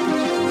Italy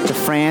to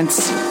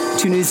France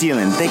to New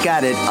Zealand. They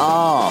got it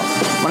all.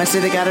 When I say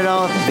they got it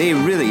all, they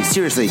really,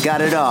 seriously got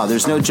it all.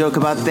 There's no joke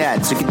about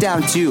that. So get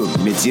down to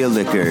Mitsuya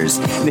Liquors.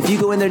 And if you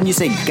go in there and you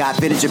say, got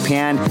fit in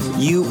Japan,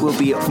 you will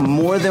be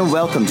more than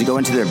welcome to go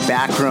into their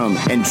back room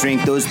and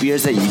drink those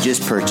beers that you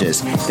just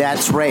purchased.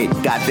 That's right,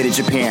 got fit in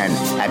Japan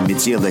at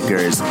Mitsuya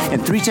Liquors.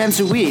 And 3 times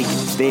a week,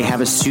 they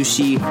have a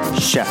sushi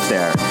chef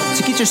there.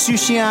 So get your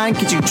sushi on,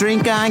 get your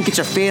drink on, get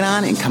your fade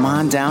on, and come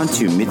on down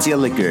to Mitsuya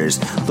Liquors,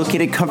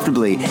 located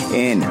comfortably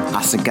in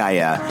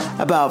Asagaya,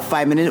 about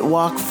 5-minute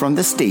walk from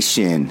the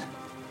station.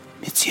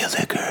 Mitsuya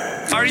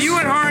Liquors. Are you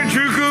at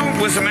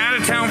Harajuku with some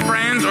out-of-town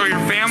friends or your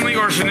family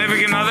or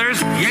significant others?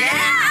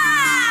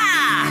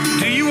 Yeah!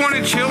 Do you want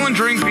to chill and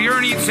drink beer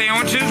and eat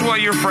sandwiches while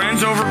your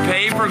friends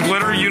overpay for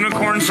glitter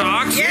unicorn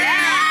socks?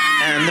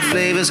 Yeah! And the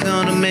flavor's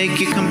gonna make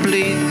you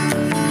complete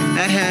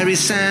at Harry's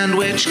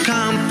Sandwich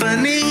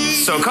Company.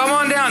 So come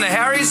on down to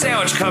Harry's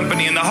Sandwich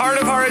Company in the heart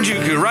of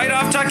Harajuku, right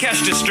off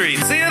Takeshita Street.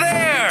 See you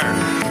there!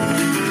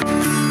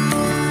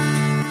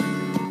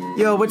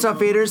 Yo, what's up,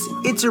 faders?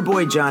 It's your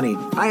boy, Johnny.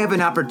 I have an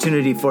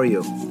opportunity for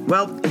you.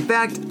 Well, in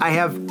fact, I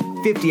have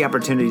 50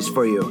 opportunities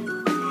for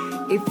you.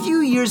 A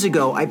few years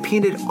ago, I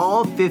painted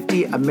all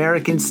 50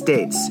 American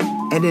states.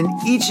 And in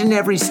each and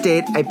every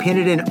state, I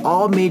painted in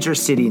all major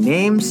city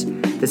names,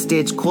 the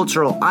state's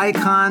cultural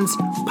icons,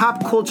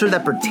 pop culture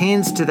that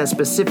pertains to that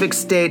specific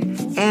state,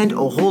 and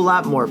a whole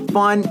lot more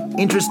fun,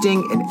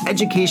 interesting, and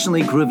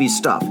educationally groovy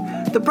stuff.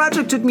 The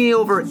project took me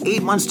over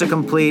 8 months to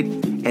complete,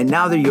 and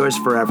now they're yours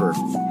forever.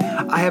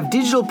 I have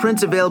digital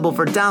prints available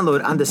for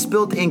download on the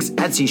Spilt Ink's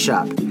Etsy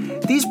shop.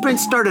 These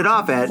prints started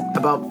off at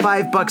about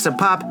 $5 a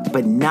pop,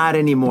 but not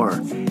anymore.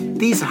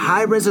 These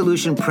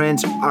high-resolution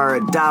prints are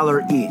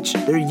 $1 each.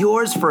 They're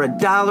yours for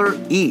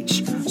 $1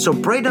 each. So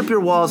brighten up your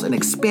walls and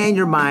expand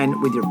your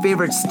mind with your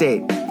favorite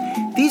state.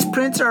 These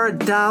prints are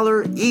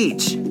 $1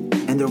 each,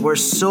 and they're worth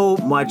so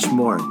much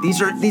more.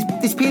 These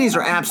paintings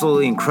are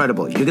absolutely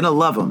incredible. You're gonna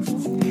love them.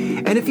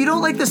 And if you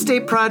don't like the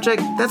state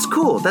project, that's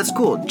cool. That's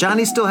cool.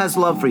 Johnny still has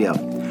love for you.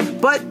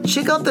 But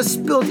check out the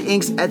Spilt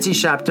Ink's Etsy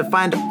shop to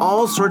find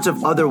all sorts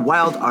of other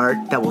wild art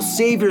that will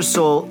save your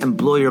soul and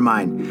blow your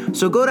mind.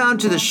 So go down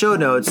to the show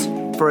notes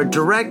for a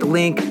direct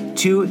link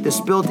to the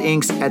Spilt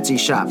Ink's Etsy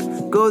shop.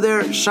 Go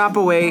there, shop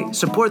away,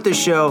 support the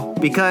show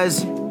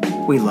because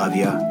we love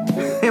you.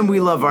 And we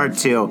love art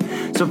too.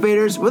 So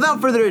faders,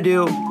 without further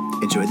ado,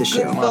 enjoy the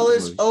show.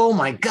 Fellas, oh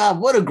my God,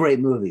 what a great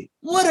movie.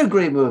 What a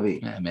great movie.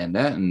 Yeah, man,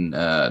 that and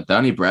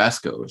Donnie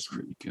Brasco was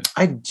pretty good.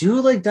 I do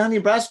like Donnie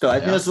Brasco. I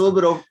think that's a little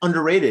bit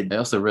underrated. I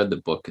also read the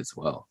book as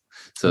well.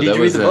 So Did that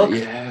you was read the book?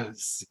 Yeah, it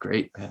was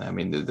great, man. I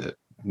mean, the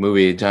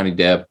movie, Johnny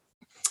Depp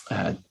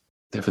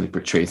definitely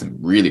portrays him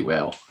really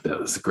well. That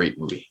was a great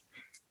movie.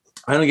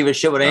 I don't give a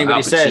shit what anybody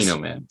Al Pacino, says.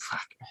 Man.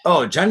 Fuck.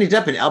 Oh, Johnny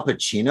Depp and Al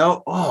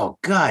Pacino. Oh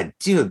God,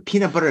 dude,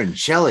 peanut butter and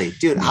jelly,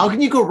 dude. How can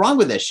you go wrong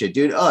with that shit,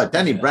 dude? Oh,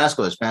 Donnie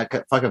Brasco is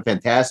fucking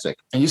fantastic.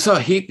 And you saw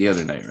Heat the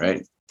other night,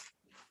 right?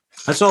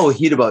 I saw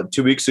Heat about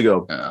 2 weeks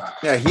ago.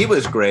 Yeah, he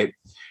was great.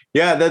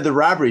 Yeah, the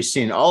robbery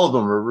scene, all of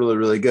them were really,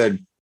 really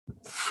good.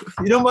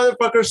 You know,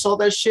 motherfuckers saw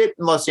that shit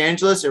in Los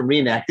Angeles and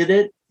reenacted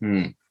it.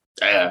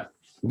 Yeah.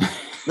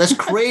 That's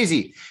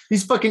crazy.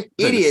 These fucking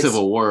idiots.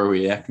 Civil War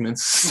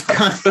reenactments.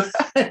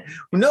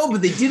 No,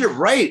 but they did it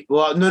right.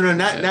 Well, no,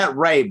 not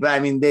right. But I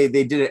mean, they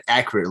did it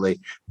accurately.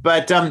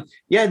 But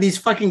yeah, these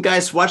fucking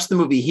guys watch the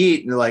movie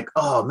Heat and they're like,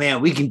 oh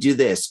man, we can do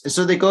this. And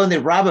so they go and they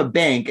rob a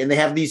bank and they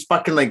have these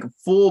fucking like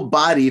full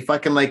body,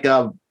 fucking like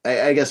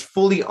I guess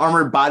fully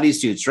armored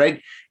bodysuits,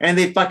 right? And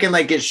they fucking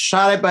like get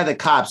shot at by the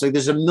cops. Like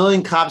there's a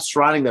million cops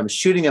surrounding them,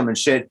 shooting them and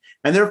shit.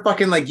 And they're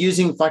fucking like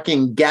using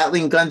fucking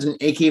Gatling guns and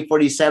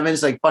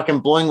AK-47s, like fucking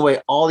blowing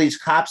away all these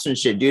cops and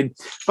shit, dude.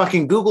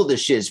 Fucking Google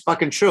this shit. It's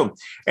fucking true.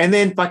 And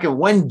then fucking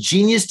one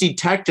genius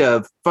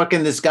detective,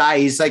 fucking this guy,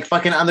 he's like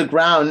fucking on the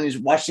ground and he's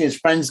watching his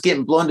friends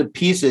getting blown to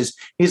pieces.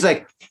 He's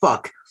like,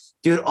 fuck.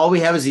 Dude, all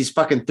we have is these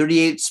fucking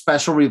 38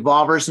 special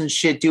revolvers and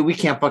shit, dude. We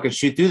can't fucking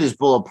shoot through this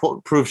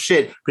bulletproof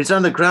shit. But he's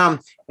on the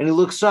ground and he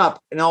looks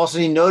up and all of a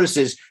sudden he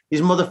notices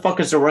these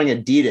motherfuckers are wearing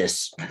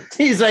Adidas.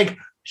 He's like,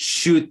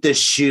 shoot the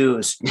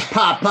shoes.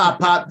 Pop, pop,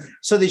 pop.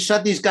 So they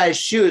shot these guys'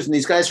 shoes and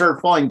these guys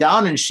started falling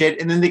down and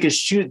shit. And then they could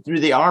shoot through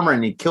the armor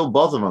and he killed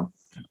both of them.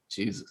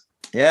 Jesus.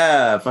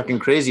 Yeah, fucking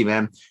crazy,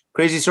 man.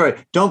 Crazy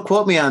story. Don't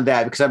quote me on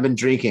that because I've been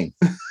drinking.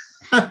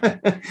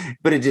 But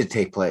it did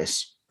take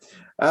place.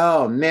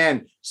 Oh,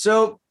 man.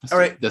 So, all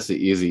right. That's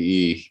the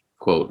Eazy-E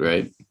quote,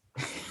 right?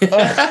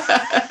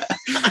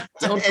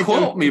 Don't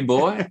quote me,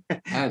 boy.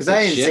 Because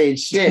I ain't saying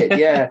shit.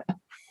 Yeah.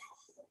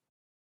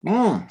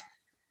 Oh,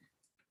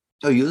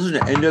 you listen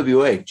to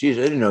NWA. Jeez,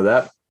 I didn't know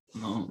that.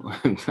 No,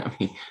 I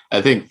mean,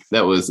 I think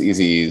that was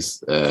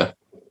Eazy-E's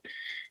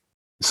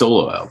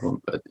solo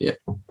album, but yeah.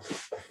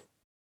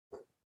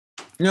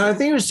 No, I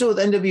think it was still with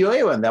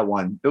NWA on that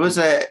one. It was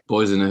a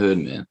Boys in the Hood,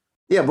 man.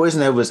 Yeah, Boys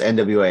in the Hood was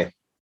NWA.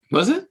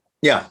 Was it?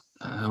 Yeah.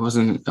 I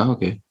wasn't. Oh,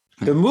 okay.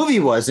 The movie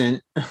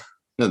wasn't.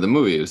 No, the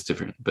movie was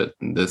different, but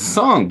the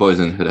song "Boys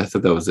in the Hood," I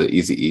thought that was an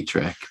Eazy-E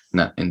track,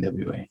 not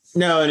NWA.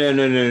 No.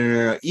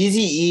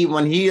 Eazy-E,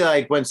 when he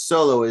like went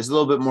solo, is a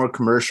little bit more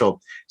commercial.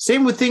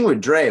 Same thing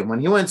with Dre. When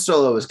he went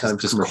solo, it was kind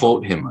of just commercial.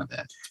 quote him on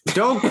that.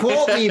 Don't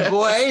quote me,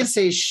 boy. I didn't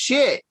say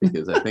shit.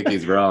 Because I think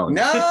he's wrong.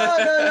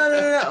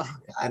 No.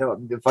 I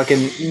don't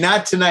fucking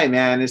not tonight,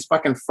 man. It's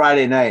fucking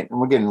Friday night,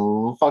 and we're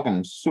getting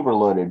fucking super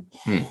loaded.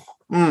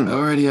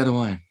 Already out of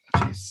wine.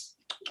 Jeez.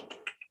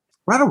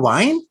 We're out of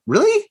wine?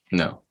 Really?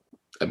 No.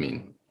 I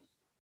mean,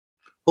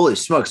 holy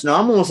smokes. No,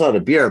 I'm almost out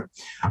of beer.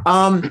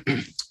 All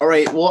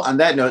right. Well, on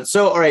that note,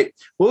 so all right.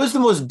 What was the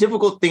most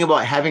difficult thing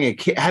about having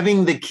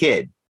the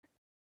kid?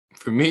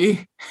 For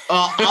me?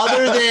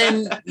 Other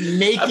than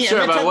making I'm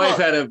sure my wife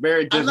had a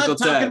very difficult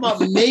time. I'm not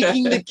talking about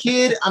making the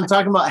kid. I'm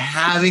talking about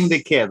having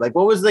the kid. Like,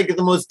 what was like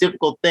the most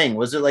difficult thing?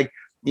 Was it like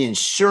the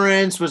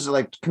insurance? Was it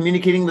like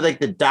communicating with like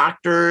the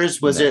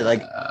doctors? Was it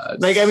like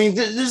I mean,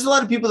 there's a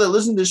lot of people that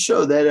listen to the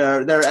show that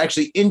are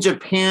actually in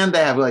Japan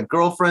that have like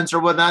girlfriends or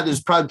whatnot.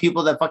 There's probably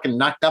people that fucking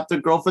knocked up their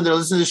girlfriend that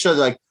listen to the show.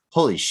 They're like,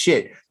 holy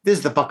shit, this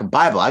is the fucking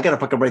Bible. I gotta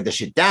fucking write this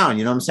shit down.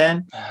 You know what I'm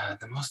saying?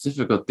 The most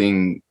difficult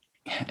thing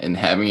in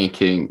having a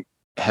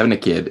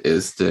kid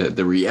is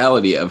the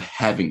reality of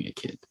having a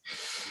kid.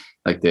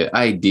 Like the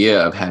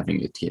idea of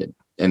having a kid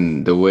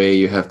and the way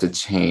you have to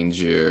change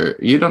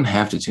you don't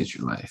have to change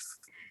your life.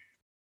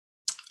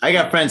 I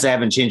got friends that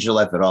haven't changed their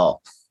life at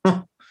all.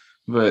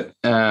 But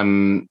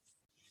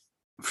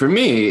for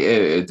me,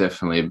 it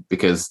definitely,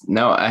 because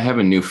now I have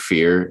a new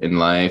fear in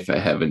life. I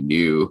have a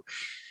new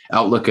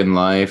outlook in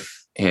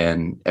life,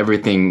 and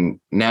everything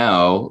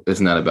now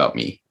is not about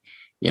me.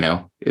 You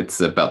know, it's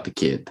about the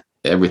kid.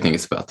 Everything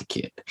is about the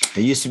kid.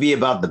 It used to be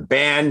about the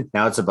band.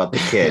 Now it's about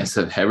the kid.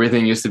 So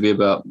everything used to be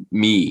about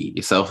me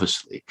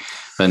selfishly,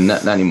 but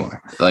not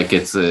anymore. Like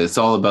it's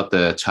all about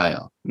the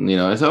child. You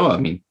know, it's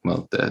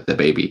the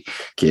baby,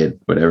 kid,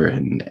 whatever.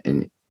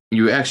 And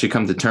you actually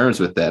come to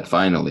terms with that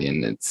finally,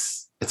 and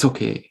it's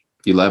okay.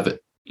 You love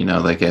it. You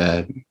know, like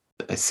I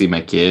see my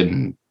kid,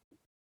 and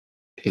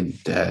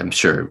I'm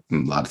sure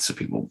lots of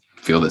people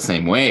feel the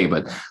same way.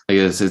 But I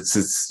guess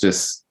it's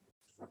just.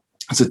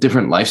 It's a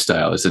different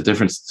lifestyle. It's a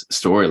different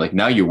story. Like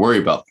now you worry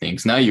about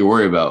things. Now you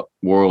worry about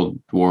world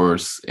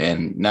wars,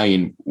 and now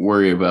you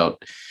worry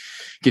about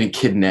getting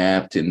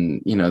kidnapped.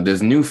 And, you know,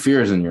 there's new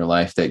fears in your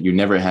life that you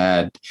never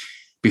had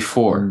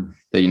before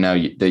that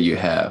you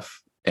have.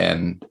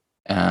 And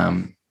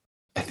I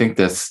think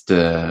that's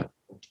the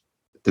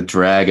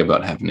drag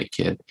about having a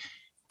kid,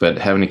 but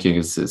having a kid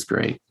is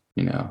great.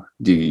 You know,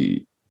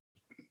 you're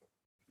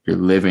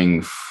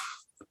living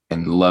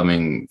and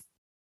loving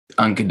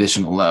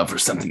unconditional love or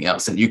something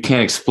else that you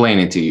can't explain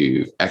until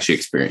you actually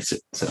experience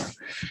it. So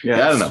yeah,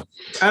 I don't know.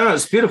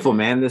 It's beautiful,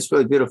 man. That's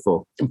really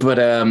beautiful. But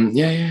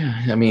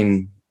yeah. I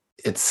mean,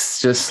 it's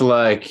just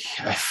like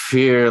I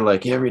fear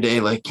like every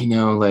day, like, you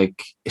know,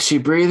 like, is she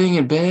breathing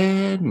in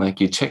bed? Like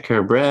you check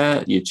her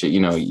breath,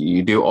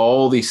 you do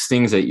all these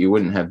things that you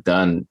wouldn't have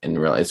done in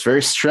real life. It's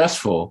very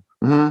stressful.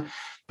 Mm-hmm.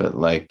 But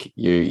like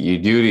you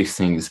do these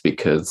things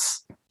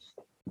because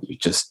you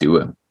just do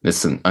it.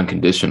 It's an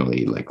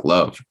unconditionally like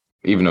love.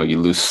 Even though you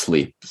lose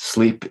sleep is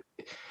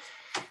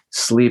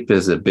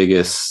the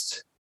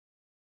biggest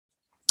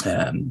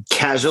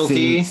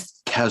Casualty.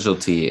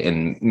 Casualty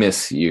and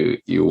miss you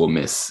will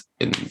miss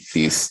in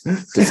this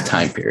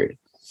time period.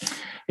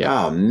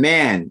 Yeah. Oh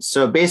man.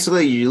 So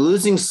basically you're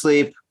losing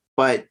sleep,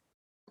 but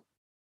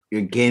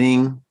you're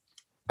gaining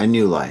a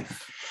new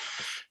life.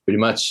 Pretty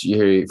much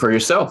you're for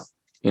yourself.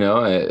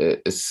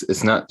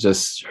 It's not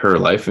just her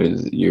life.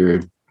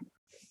 You're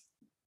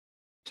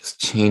just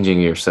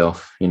changing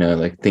yourself,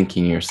 like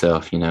thinking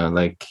yourself,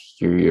 like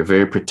you're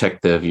very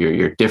protective.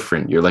 You're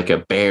different. You're like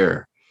a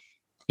bear,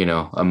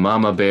 a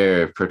mama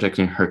bear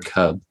protecting her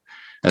cub.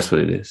 That's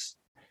what it is.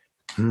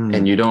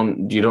 And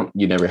you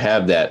never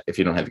have that if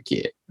you don't have a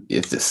kid.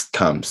 It just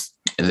comes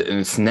and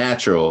it's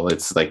natural.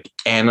 It's like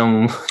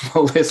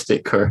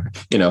animalistic, or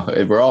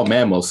we're all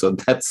mammals, so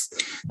that's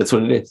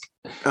what it is.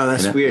 Oh,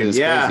 that's weird.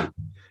 Yeah. Crazy.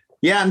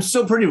 Yeah, I'm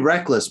still pretty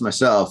reckless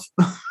myself.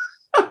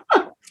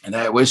 And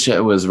I wish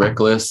I was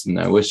reckless, and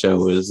I wish I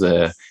was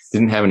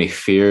didn't have any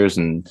fears,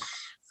 and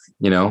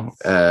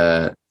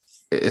it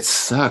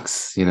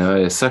sucks.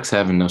 It sucks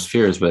having those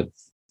fears, but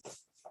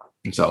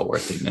it's all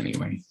worth it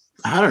anyway.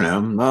 I don't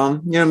know. Well,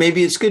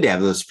 maybe it's good to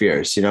have those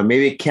fears.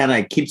 Maybe it kind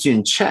of keeps you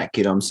in check.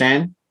 You know what I'm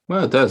saying?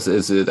 Well, it does.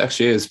 It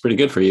actually is pretty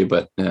good for you,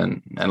 but I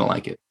don't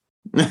like it.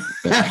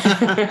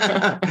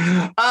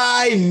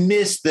 I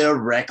miss the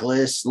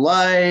reckless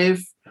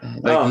life.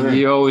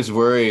 You always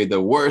worry the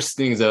worst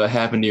things that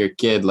happen to your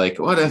kid. Like,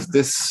 what if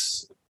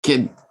this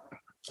kid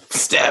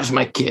stabs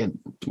my kid?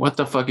 What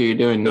the fuck are you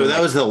doing? No, that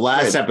was the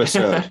last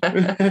episode.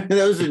 That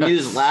was the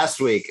news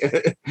last week.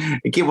 A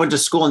kid went to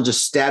school and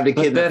just stabbed a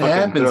kid. That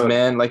happens, throat.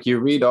 Man. Like you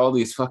read all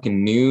these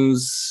fucking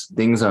news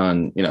things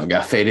on,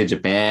 Cafe to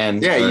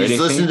Japan. Yeah, you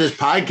just listen to this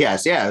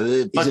podcast. Yeah,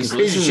 fucking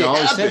crazy shit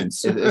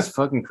happens. It's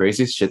fucking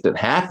crazy shit that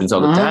happens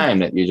all the time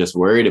that you're just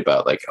worried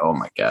about. Like, oh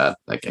my God,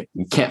 like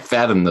you can't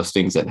fathom those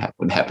things that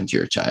would happen to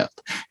your child.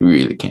 You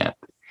really can't.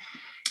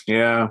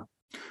 Yeah.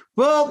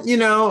 Well,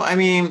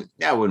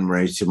 I wouldn't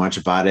worry too much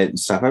about it and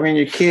stuff. I mean,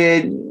 your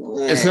kid.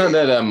 It's not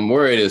that I'm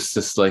worried. It's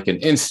just like an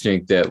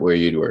instinct that where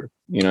you'd worry.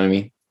 You know what I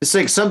mean? It's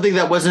like something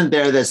that wasn't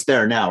there that's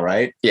there now,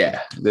 right?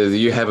 Yeah.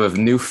 You have a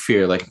new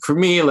fear. Like for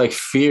me, like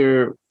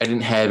fear, I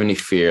didn't have any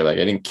fear. Like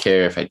I didn't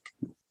care if I,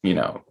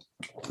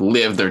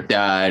 lived or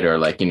died or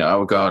like, I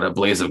would go out a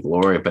blaze of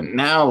glory. But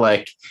now,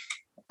 like,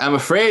 I'm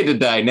afraid to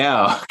die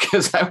now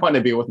because I want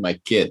to be with my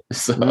kid.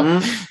 So,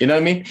 you know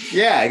what I mean?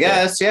 Yeah, I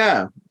guess.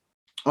 Yeah.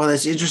 Oh,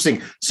 that's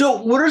interesting.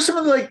 So what are some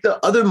of the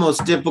other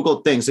most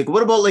difficult things? Like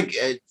what about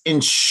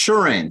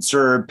insurance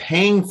or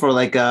paying for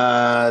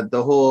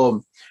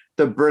the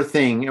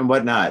birthing and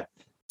whatnot?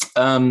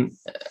 I mean,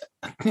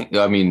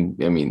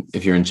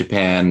 if you're in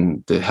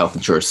Japan, the health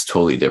insurance is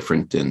totally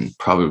different than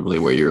probably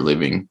where you're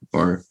living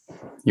or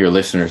your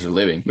listeners are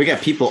living. We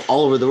got people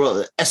all over the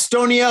world.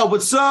 Estonia,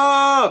 what's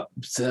up?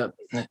 What's up?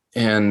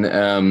 And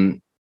I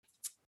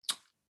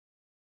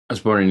was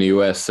born in the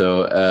U.S.,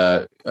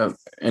 so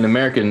in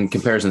American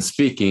comparison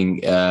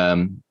speaking,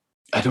 I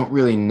don't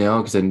really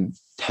know because I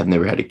have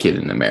never had a kid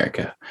in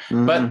America.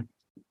 Mm-hmm. But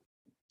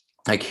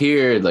like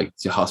here, like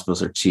the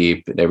hospitals are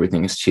cheap and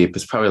everything is cheap.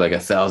 It's probably like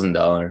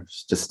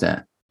 $1,000 just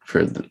that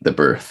for the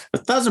birth.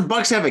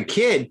 $1,000 to have a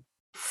kid?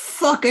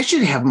 Fuck, I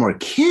should have more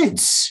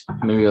kids.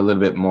 Maybe a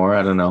little bit more.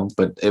 I don't know,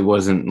 but it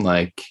wasn't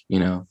like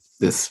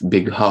this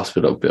big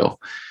hospital bill.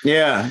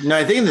 Yeah, no,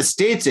 I think in the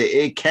States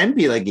it can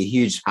be like a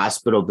huge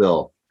hospital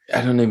bill.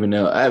 I don't even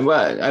know. I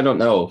don't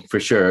know for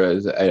sure.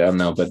 I don't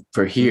know. But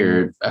for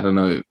here, I don't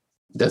know.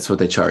 That's what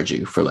they charge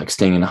you for like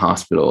staying in a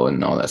hospital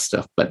and all that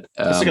stuff. But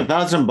it's like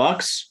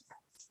 $1,000.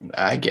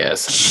 I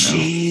guess.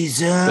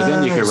 Jesus. But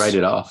then you can write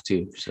it off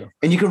too. So.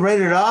 And you can write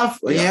it off?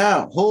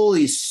 Yeah.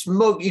 Holy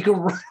smoke. You can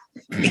write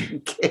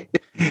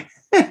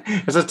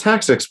it's a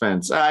tax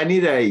expense. I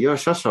need a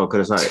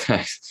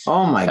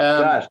Oh my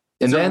gosh.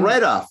 It's a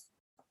write-off.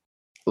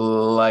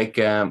 Like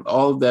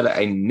all that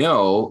I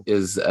know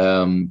is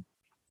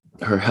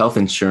her health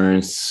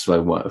insurance,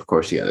 well, of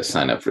course, you got to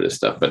sign up for this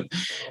stuff, but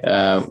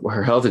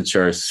her health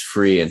insurance is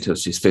free until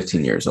she's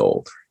 15 years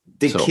old.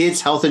 The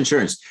kid's health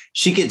insurance.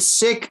 She gets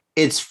sick,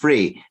 it's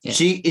free. Yeah.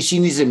 She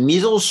needs a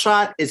measles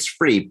shot, it's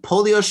free.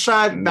 Polio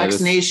shot,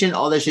 vaccination,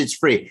 all that shit's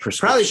free.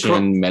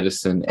 Prescription,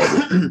 medicine,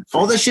 everything.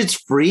 All that shit's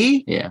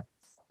free? Yeah.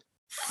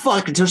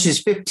 Fuck, until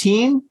she's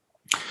 15?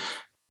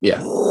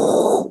 Yeah.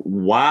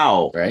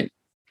 Wow. Right?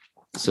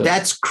 So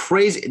that's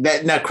crazy.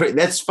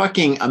 That's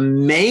fucking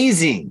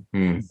amazing.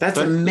 That's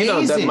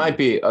amazing. That might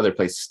be other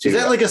places too. Is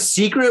that like a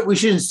secret? We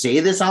shouldn't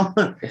say this on.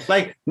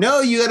 Like,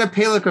 no, you got to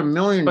pay like $1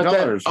 million. But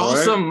that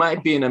also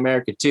might be in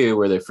America too,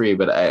 where they're free.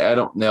 But I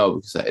don't know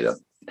because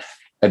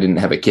I didn't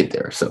have a kid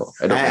there, so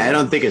I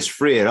don't think it's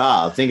free at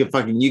all. I think if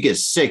fucking you get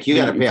sick, you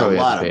got to pay a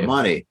lot of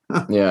money.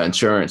 Yeah,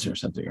 insurance or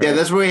something. Right? Yeah,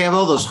 that's where you have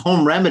all those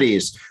home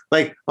remedies.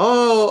 Like,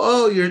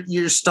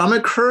 your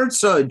stomach hurts,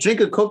 so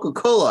drink a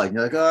Coca-Cola. And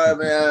you're like, oh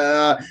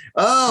man,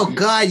 oh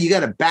god, you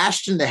got a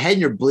bashed in the head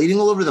and you're bleeding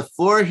all over the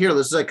floor. Here,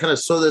 let's kind of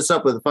sew this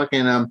up with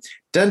fucking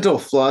dental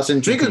floss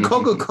and drink a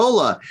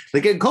Coca-Cola.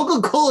 Like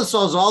Coca-Cola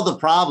solves all the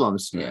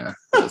problems. Yeah,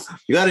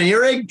 you got an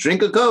earache?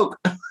 Drink a Coke.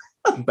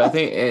 But I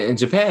think in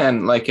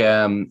Japan, like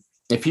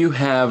if you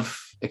have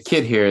a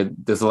kid here,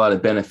 there's a lot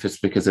of benefits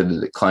because of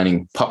the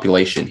declining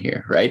population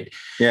here, right?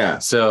 Yeah.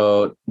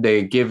 So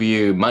they give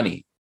you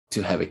money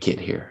to have a kid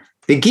here.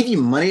 They give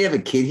you money to have a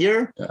kid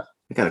here? Yeah.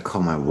 I got to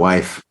call my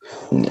wife.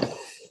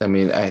 I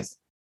mean, I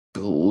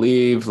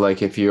believe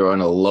like if you're on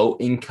a low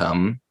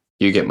income,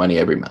 you get money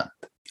every month.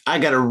 I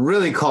got to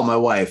really call my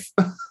wife.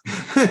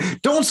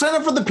 Don't sign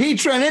up for the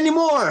Patreon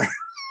anymore.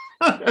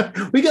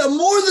 We got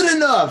more than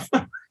enough.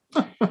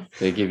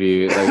 They give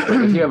you like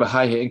if you have a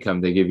high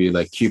income, they give you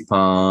like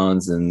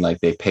coupons and like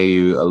they pay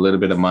you a little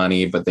bit of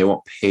money, but they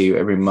won't pay you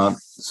every month,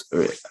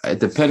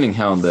 depending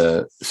how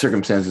the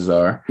circumstances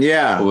are.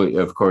 Yeah,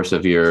 of course,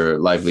 of your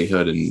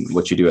livelihood and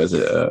what you do as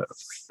a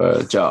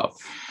job.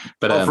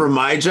 But for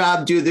my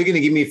job, dude, they're gonna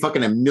give me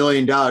fucking $1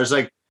 million.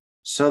 Like,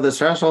 so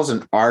this asshole's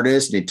an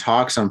artist and he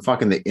talks on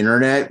fucking the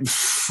internet.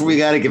 We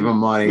got to give him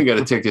money. We got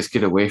to take this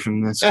kid away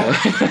from this. They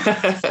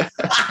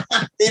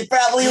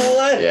probably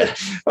would. Yeah.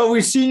 Oh,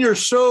 we've seen your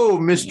show,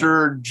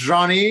 Mr.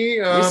 Johnny.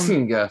 We've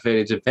seen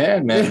Faded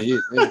Japan, man.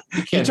 You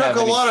can't talk have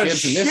a any lot of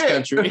kids in shit. this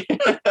country.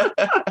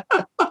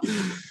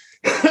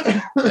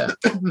 Yeah.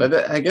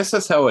 But I guess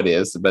that's how it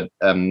is. But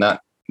I'm not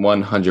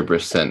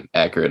 100%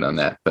 accurate on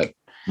that. But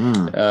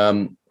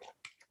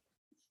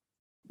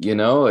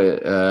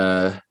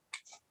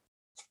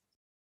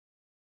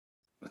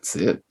that's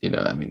it.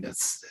 I mean,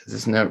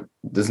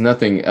 there's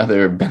nothing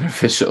other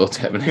beneficial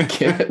to having a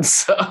kid.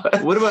 So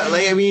what about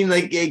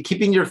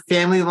keeping your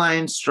family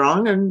line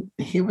strong? And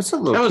he was a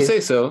little. I would say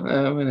so.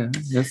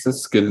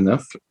 That's good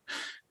enough.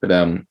 But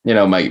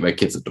my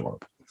kid's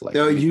adorable. Like,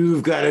 no,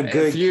 you've got a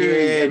good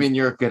kid. I mean,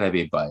 you're gonna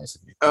be biased.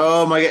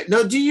 Oh my God.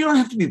 No, dude, you don't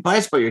have to be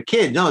biased about your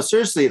kid. No,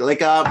 seriously.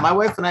 Like my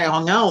wife and I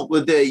hung out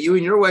with you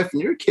and your wife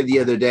and your kid the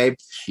other day.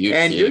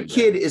 Your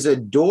kid is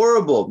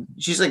adorable.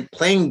 She's like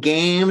playing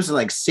games and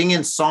like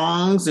singing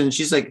songs, and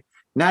she's like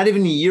not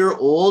even a year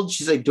old.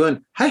 She's like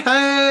doing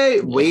hi,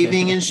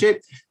 waving and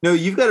shit. No,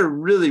 you've got a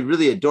really,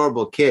 really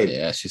adorable kid.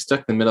 Yeah, she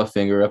stuck the middle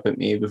finger up at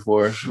me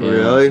before.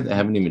 Really? I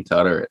haven't even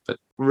taught her it, but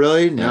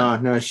really?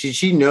 No,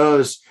 she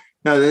knows.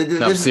 No,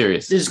 I'm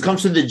serious. This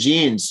comes through the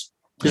genes.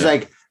 She's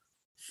like,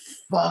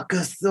 fuck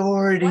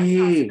authority.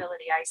 One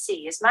possibility I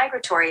see is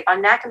migratory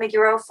on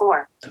Nakamiguro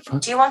 4.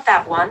 Do you want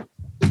that one?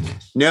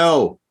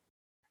 No.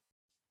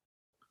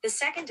 The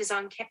second is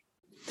on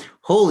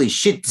Holy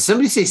shit. Did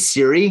somebody say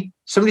Siri?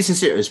 Somebody said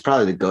Siri. It was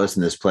probably the ghost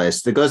in this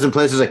place. The ghost in the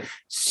place was like,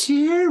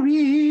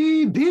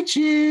 Siri,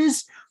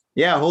 bitches.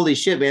 Yeah, holy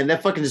shit, man.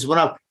 That fucking just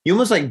went up. You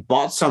almost like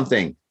bought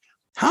something.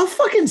 How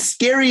fucking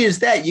scary is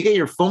that? You get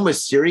your phone with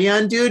Siri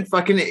on, dude.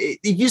 Fucking, if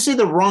you say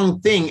the wrong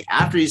thing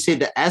after you say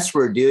the S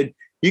word, dude,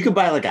 you could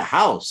buy like a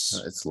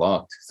house. It's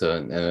locked,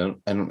 so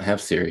I don't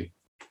have Siri.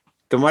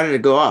 Then why did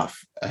it go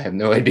off? I have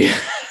no idea.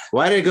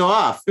 Why did it go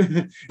off?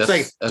 It's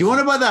like, do you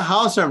want to buy the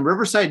house on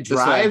Riverside Drive?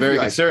 That's why I'm very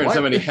concerned. Like,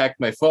 somebody hacked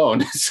my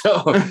phone. So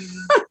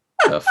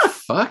the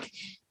fuck?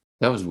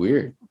 That was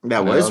weird.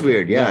 That was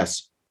weird.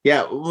 Yes.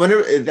 Yeah,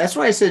 whenever that's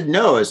why I said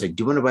no. I was like,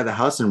 do you want to buy the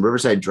house in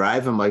Riverside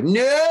Drive? I'm like,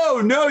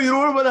 no, you don't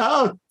want to buy the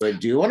house. But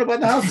do you want to buy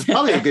the house? It's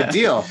probably a good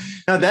deal.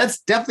 No,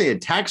 that's definitely a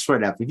tax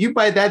write-off. If you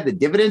buy that, the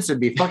dividends would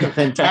be fucking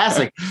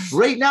fantastic.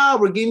 Right now,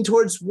 we're getting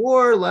towards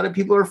war. A lot of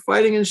people are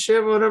fighting and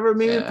shit, whatever.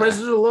 Maybe the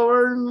prices are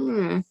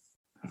lower.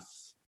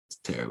 It's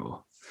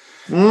terrible.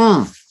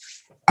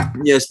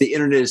 Yes, the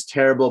internet is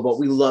terrible, but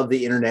we love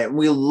the internet. And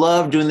we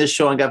love doing this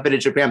show on Got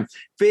Faded Japan.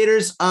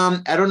 Faders,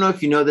 I don't know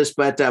if you know this,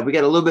 but we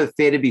got a little bit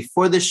faded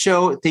before the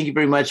show. Thank you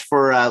very much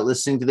for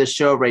listening to this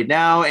show right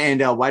now and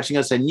watching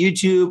us on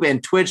YouTube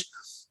and Twitch.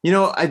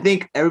 I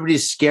think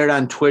everybody's scared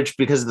on Twitch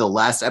because of the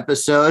last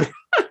episode.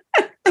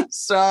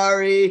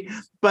 Sorry,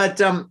 but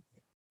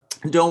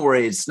don't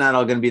worry. It's not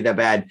all going to be that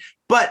bad.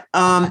 But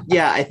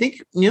I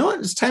think,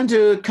 it's time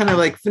to kind of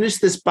like finish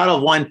this bottle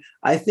of wine.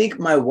 I think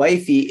my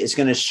wifey is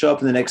going to show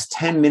up in the next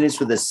 10 minutes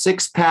with a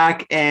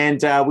 6-pack.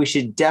 And we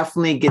should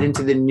definitely get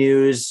into the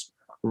news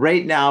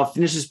right now.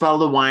 Finish this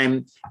bottle of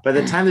wine. By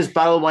the time this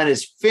bottle of wine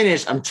is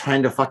finished, I'm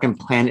trying to fucking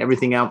plan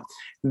everything out.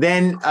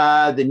 Then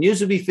the news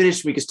will be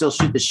finished. We can still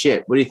shoot the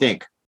shit. What do you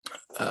think?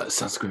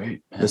 Sounds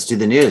great. Let's do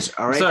the news.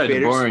 All right. Sorry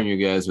to boring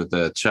you guys with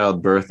the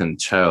childbirth and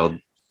child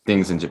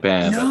things in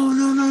Japan. No.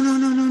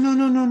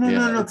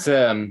 It's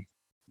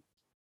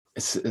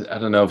I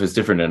don't know if it's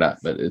different or not,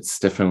 but it's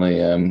definitely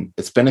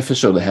it's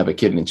beneficial to have a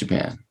kid in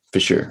Japan for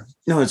sure.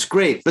 No, it's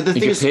great. But the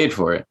thing is, you get paid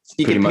for it.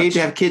 You get paid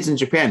to have kids in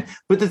Japan.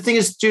 But the thing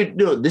is, dude,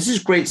 no, this is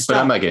great stuff.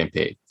 But I'm not getting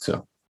paid.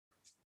 So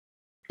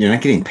you're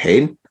not getting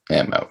paid?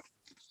 Yeah, my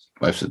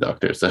wife's a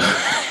doctor. So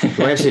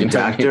wife's a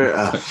doctor.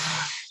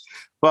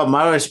 Well,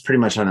 my wife's pretty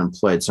much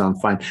unemployed, so I'm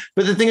fine.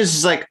 But the thing is,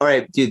 it's like, all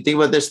right, dude, think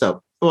about this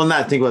though. Well,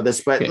 not think about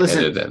this, but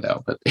listen. Edit that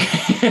out, but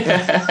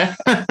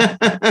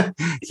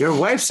your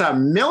wife's a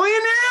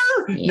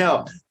millionaire? Yeah.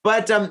 No,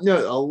 but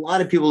no, a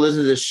lot of people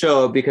listen to this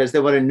show because they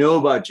want to know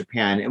about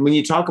Japan. And when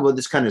you talk about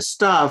this kind of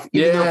stuff,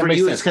 even though for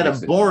you it's kind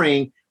of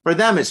boring, for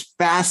them it's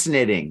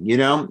fascinating,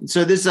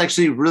 So this is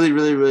actually really,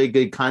 really, really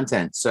good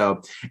content.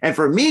 So, and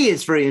for me,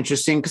 it's very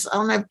interesting because I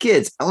don't have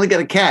kids. I only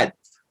got a cat.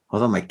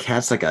 Although my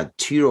cat's like a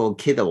 2-year-old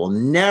kid that will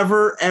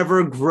never,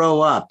 ever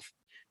grow up.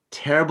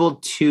 Terrible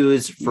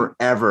twos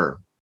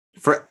forever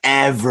and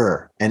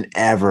ever and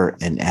ever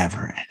and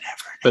ever.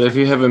 But if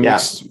you have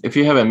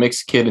a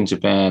mixed kid in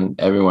Japan,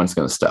 everyone's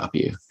gonna stop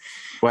you.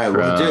 Why?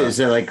 Is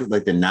it like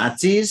the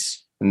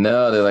Nazis?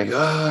 No, they're like,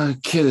 oh,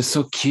 kid is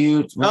so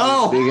cute. Big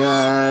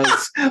eyes.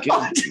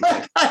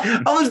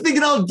 I was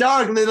thinking all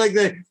dark, and they're like,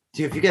 dude,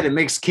 if you got a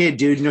mixed kid,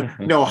 dude,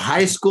 no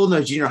high school, no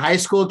junior high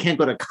school, can't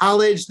go to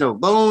college, no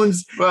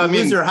loans. Well, I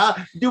mean,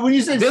 dude, when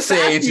you said this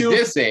age.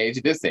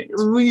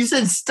 When you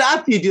said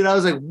stop you, dude, I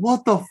was like,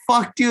 what the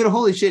fuck, dude?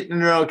 Holy shit!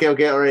 No, okay,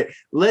 all right.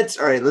 Let's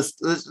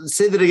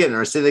say that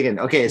again.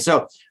 Okay,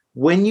 so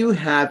when you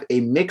have a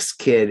mixed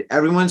kid,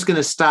 everyone's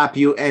gonna stop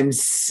you and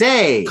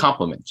say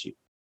compliment you.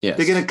 Yes.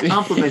 They're going to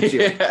compliment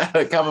you.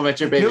 Compliment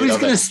your baby. Nobody's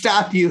going to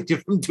stop you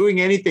from doing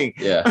anything.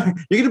 Yeah.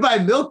 You're going to buy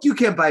milk? You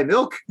can't buy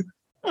milk.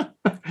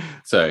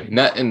 Sorry,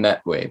 not in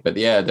that way. But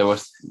yeah,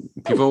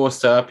 people will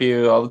stop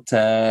you all the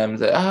time.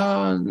 Say,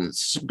 oh,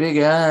 it's big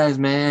eyes,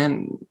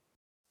 man.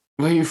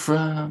 Where you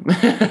from?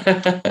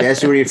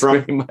 Yes, where are you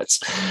from? Pretty much.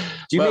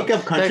 Do you make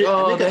up country?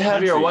 Like, they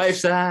have your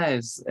wife's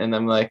eyes. And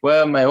I'm like,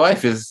 well, my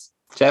wife is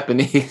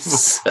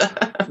Japanese.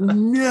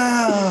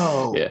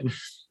 No. Yeah. Oh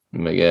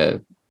my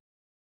God.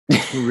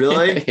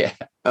 Really? Yeah.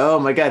 Oh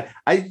my God.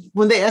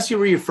 When they ask you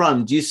where you're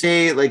from, do you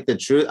say like the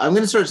truth? I'm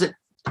gonna start saying,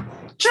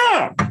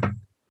 sure.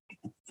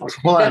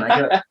 Hold on,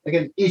 I got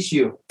an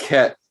issue.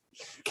 Cat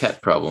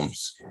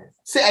problems.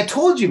 See, I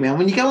told you, man,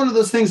 when you got one of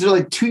those things, they're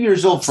like 2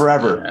 years old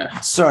forever. Yeah.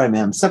 Sorry,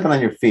 man, I'm stepping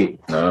on your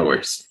feet. No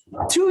worries.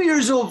 2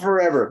 years old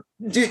forever.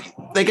 Dude,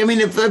 like, I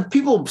mean, if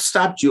people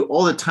stopped you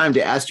all the time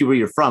to ask you where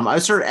you're from, I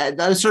start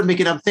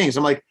making up things.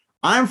 I'm like,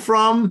 I'm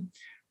from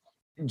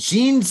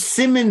Gene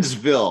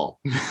Simmonsville.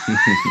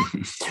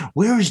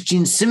 Where is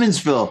Gene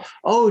Simmonsville?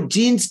 Oh,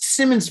 Gene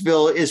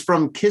Simmonsville is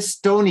from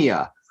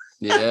Kistonia.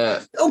 Yeah.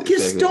 Oh,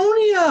 exactly.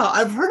 Kistonia.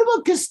 I've heard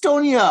about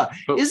Kistonia.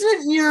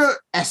 Isn't it near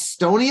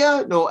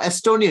Estonia? No,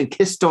 Estonia and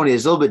Kistonia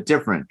is a little bit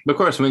different. Of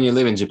course, when you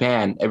live in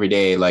Japan every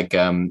day, like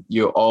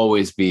you'll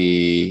always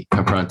be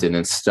confronted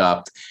and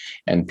stopped,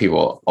 and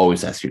people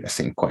always ask you the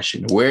same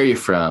question. Where are you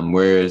from?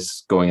 Where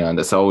is going on?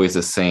 That's always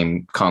the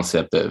same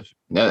concept of,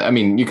 I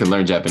mean, you can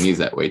learn Japanese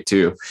that way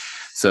too.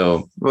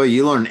 So, well,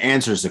 you learn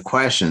answers to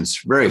questions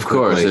very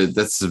quickly. Of course,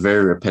 that's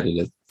very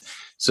repetitive.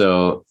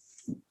 So,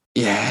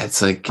 yeah,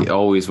 it's like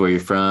always where you're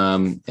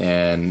from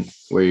and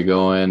where you're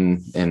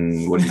going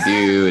and what you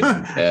do.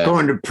 And,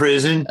 going to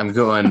prison. I'm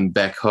going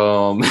back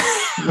home.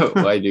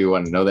 Why do you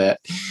want to know that?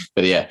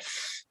 But yeah,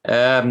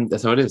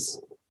 that's how it is.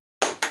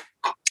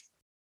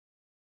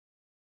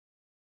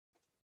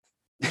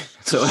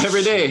 So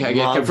every day I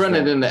get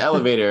confronted in the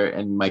elevator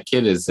and my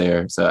kid is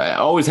there. So I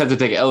always have to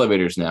take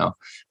elevators now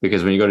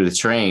because when you go to the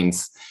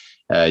trains,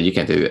 you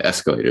can't take the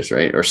escalators,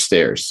 right? Or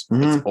stairs.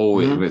 Mm-hmm. It's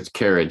always with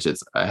carriage.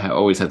 I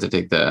always have to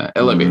take the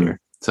elevator.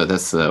 So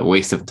that's a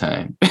waste of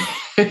time.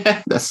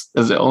 that's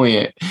the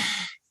only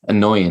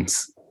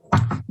annoyance.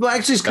 Well,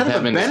 actually, it's kind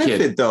of a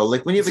benefit though.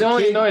 Like when you have it's a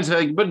only kid, annoyance.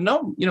 Like, but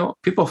no,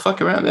 people fuck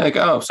around. They're like,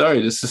 oh,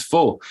 sorry, this is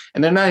full,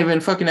 and they're not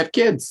even fucking have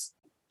kids.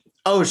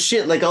 Oh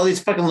shit! Like all these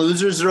fucking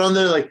losers are on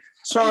there. Like,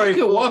 sorry,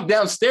 you can walk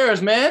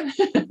downstairs, man.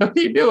 What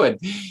are you doing?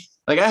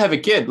 Like I have a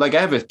kid. Like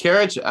I have a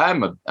carriage.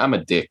 I'm a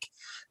dick.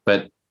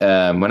 But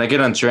when I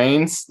get on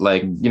trains,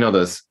 like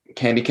those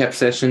handicap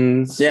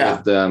sessions.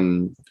 Yeah.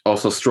 With,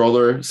 also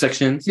stroller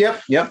sections.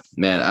 Yep.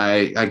 Man,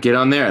 I get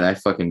on there and I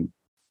fucking.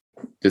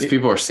 Because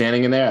people are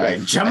standing in there. I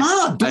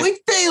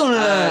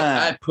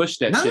push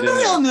that shit in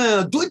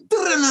there.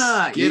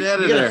 Get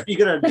out of there. You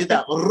gotta do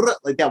that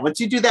like that. Once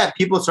you do that,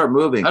 people start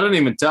moving. I don't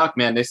even talk,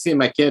 man. They see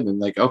my kid and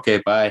like, okay,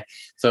 bye.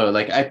 So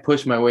like I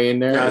push my way in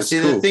there. No, see,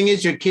 cool. The thing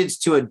is your kid's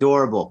too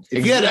adorable.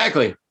 If you had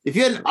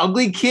an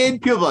ugly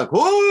kid, people are like,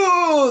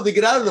 whoa, they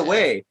get out of the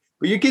way.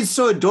 But your kid's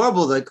so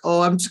adorable, like,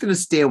 oh, I'm just gonna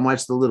stay and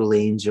watch the little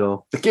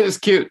angel. The kid is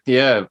cute,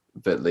 yeah.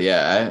 But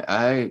yeah,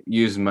 I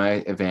use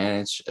my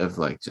advantage of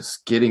like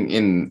just getting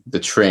in the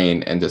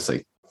train and just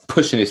like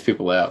pushing these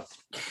people out.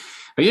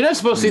 But you're not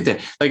supposed to see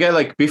that.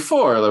 Like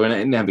before, like when I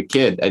didn't have a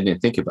kid, I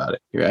didn't think about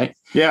it, right?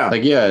 Yeah.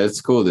 Like, yeah,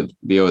 it's cool to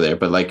be over there.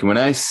 But like when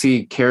I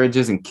see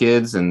carriages and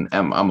kids and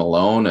I'm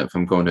alone, if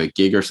I'm going to a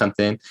gig or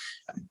something,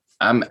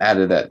 I'm out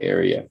of that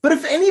area. But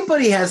if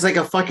anybody has like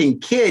a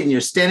fucking kid and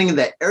you're standing in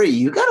that area,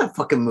 you gotta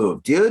fucking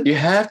move, dude. You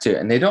have to,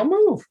 and they don't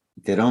move.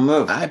 They don't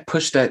move. I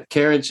push that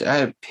carriage.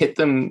 I hit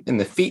them in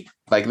the feet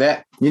like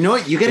that. You know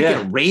what? You gotta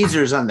get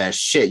razors on that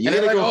shit. You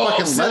gotta go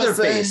fucking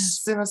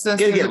Leatherface. You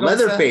gotta get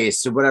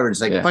Leatherface or whatever.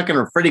 It's like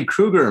fucking Freddy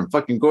Krueger and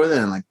fucking go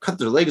there and like cut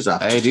their legs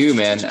off. I do,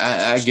 man.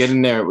 I get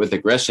in there with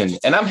aggression,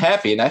 and I'm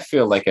happy, and I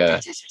feel like a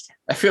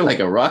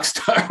rock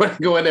star when I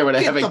go in there when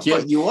I have a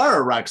kid. You are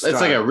a rock star.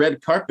 It's like a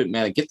red carpet,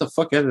 man. Get the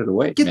fuck out of the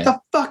way. Get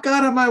the fuck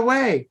out of my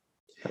way.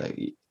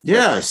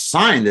 Yeah, a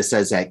sign that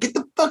says that. Get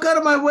the fuck out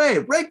of my way.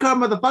 Red car,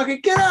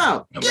 motherfucker. Get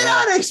out. Get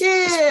out of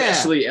here.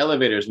 Especially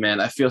elevators,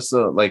 man. I feel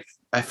like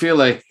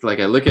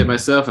I look at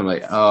myself and I'm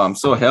like, oh, I'm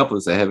so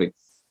helpless. I have a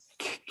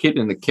kid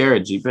in the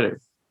carriage. You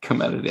better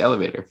come out of the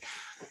elevator.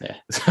 Yeah.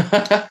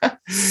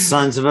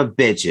 Sons of a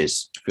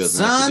bitches.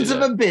 Sons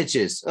of a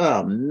bitches.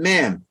 Oh,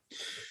 man.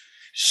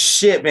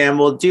 Shit, man.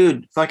 Well,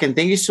 dude, fucking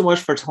thank you so much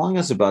for telling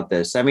us about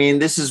this. I mean,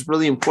 this is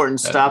really important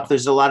stuff.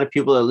 There's a lot of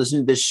people that listen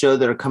to this show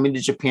that are coming to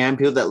Japan,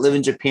 people that live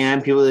in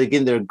Japan, people that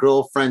get their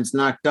girlfriends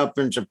knocked up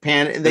in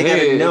Japan. And they got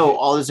to know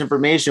all this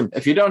information.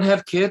 If you don't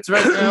have kids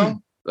right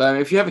now,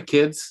 if you have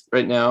kids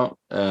right now,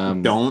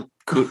 don't.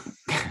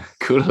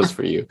 Kudos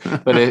for you.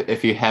 But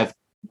if you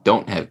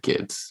don't have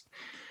kids,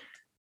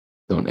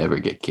 don't ever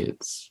get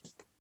kids.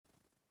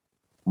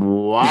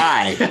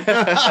 Why?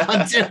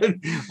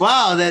 Dude,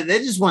 wow, that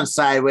just went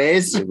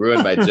sideways. You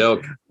ruined my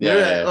joke.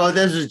 Yeah. Oh,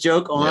 there's a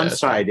joke. Oh, Yeah, I'm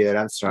sorry, dude.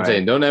 I'm sorry. I'm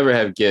saying don't ever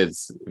have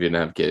kids if you don't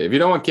have kids. If you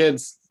don't want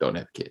kids, don't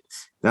have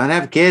kids. Don't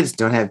have kids.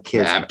 Don't have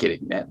kids. Nah, I'm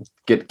kidding, man.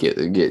 Get,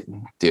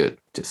 dude.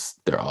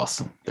 Just they're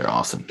awesome. They're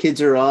awesome. Kids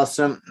are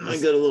awesome. I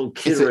got a little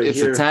kid right it's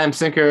here. a time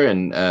sinker,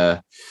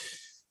 and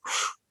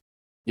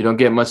you don't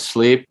get much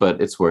sleep,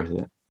 but it's worth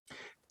it.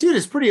 Dude,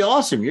 it's pretty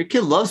awesome. Your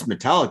kid loves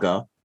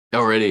Metallica.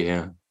 Already,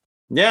 yeah.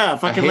 Yeah,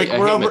 fucking I hate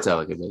we're over.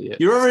 Metallica, but yeah.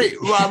 You're already.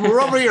 We're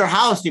over at your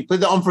house. And you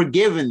played the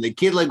Unforgiven. The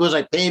kid goes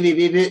like, baby,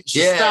 baby.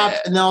 She stopped,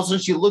 and then all of a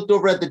sudden she looked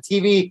over at the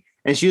TV,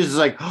 and she was just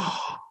like,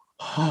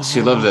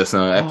 she loves that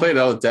song. I play it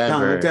all the time.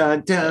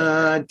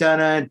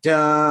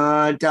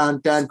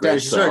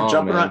 She started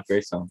jumping around.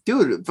 Great song,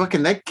 dude.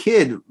 Fucking that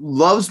kid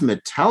loves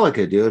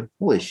Metallica, dude.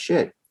 Holy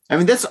shit! I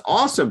mean, that's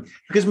awesome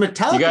because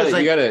Metallica.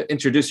 You gotta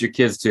introduce your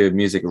kids to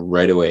music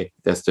right away.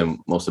 That's the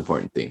most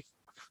important thing.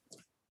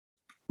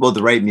 Well,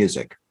 the right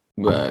music.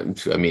 I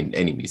mean,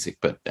 any music,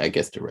 but I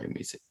guess the right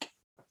music.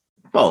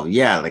 Oh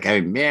yeah, like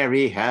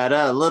Mary had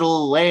a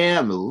little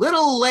lamb. No,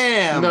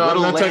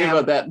 I'm not talking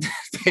about that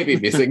baby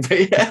music,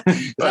 but yeah.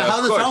 Is that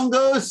how the song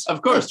goes?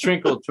 Of course,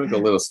 Twinkle,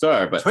 Twinkle, Little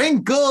Star. But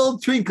Twinkle,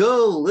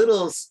 Twinkle,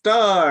 Little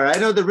Star. I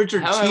know the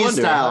Richard Cheese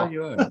style.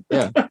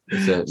 Yeah,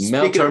 it's a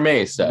Mel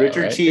Torme style.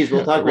 Richard right? Cheese.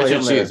 We'll talk about Richard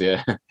him Cheese.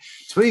 later. Yeah.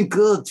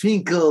 Twinkle,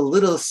 twinkle,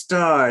 little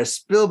star,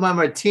 spill my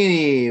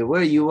martini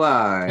where you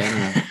are.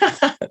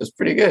 That's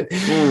pretty good.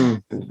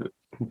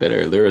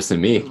 Better lyrics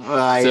than me. Well,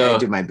 I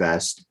do my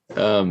best.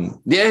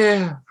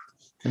 Yeah.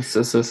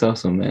 That's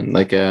awesome, man.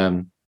 Like,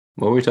 what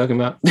were we talking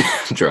about?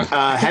 Drunk.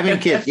 Having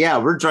kids. Yeah,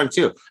 we're drunk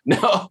too.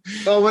 No.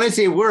 Oh, when I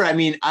say we're, I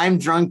mean I'm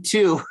drunk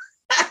too.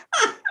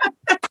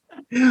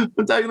 I'm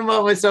talking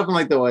about myself in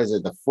like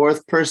the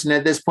fourth person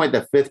at this point,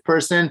 the fifth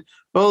person.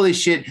 Holy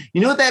shit.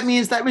 You know what that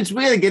means? That means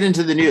we got to get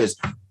into the news.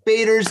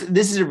 Faders,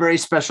 this is a very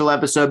special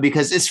episode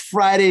because it's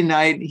Friday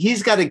night.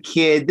 He's got a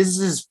kid. This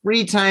is his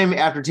free time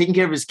after taking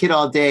care of his kid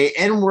all day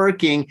and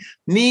working.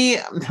 Me,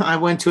 I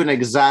went to an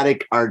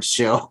exotic art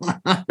show.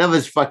 That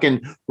was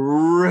fucking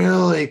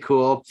really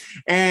cool.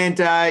 And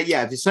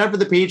if you sign up for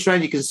the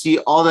Patreon, you can see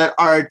all that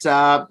art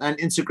on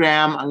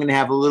Instagram. I'm going to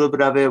have a little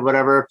bit of it,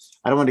 whatever.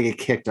 I don't want to get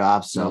kicked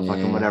off, so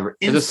fucking whatever.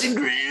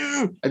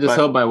 Instagram. I just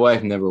hope my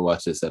wife never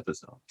watched this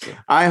episode. So.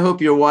 I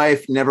hope your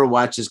wife never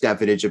watches Got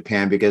Fit in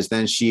Japan because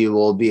then she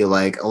will be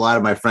like, a lot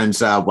of my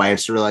friends'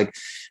 wives are like,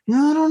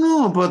 I don't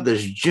know about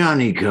this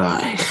Johnny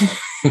guy.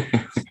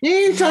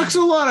 He talks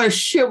a lot of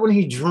shit when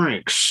he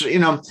drinks,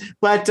 But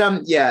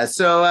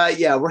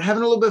we're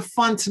having a little bit of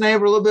fun tonight.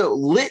 We're a little bit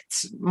lit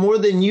more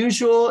than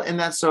usual, and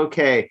that's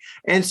okay.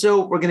 And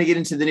so we're gonna get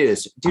into the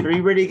news. Dude, are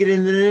you ready to get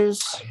into the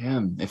news? I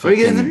am. If I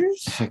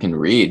can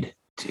read.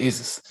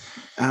 Jesus.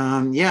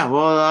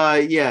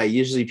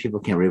 Usually people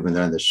can't read when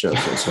they're on the show.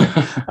 So.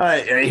 All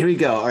right, here we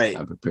go. All right.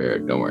 I'm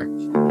prepared. Don't worry.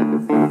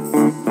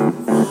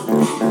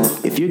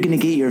 If you're going to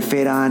get your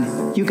fade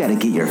on, you got to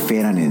get your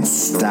fade on in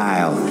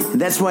style. And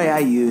that's why I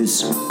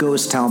use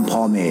Ghost Town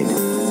Pomade.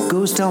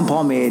 Ghost Town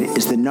Pomade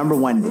is the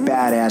 #1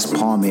 badass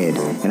pomade,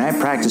 and I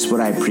practice what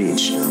I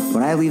preach.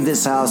 When I leave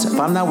this house, if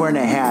I'm not wearing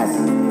a hat,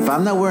 if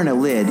I'm not wearing a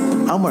lid,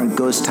 I'm wearing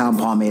Ghost Town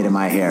Pomade in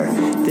my hair.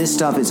 This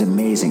stuff is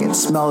amazing. It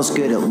smells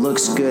good, it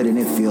looks good, and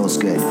it feels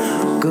good.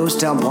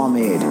 Ghost Town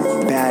Pomade,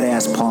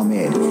 badass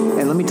pomade.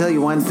 And let me tell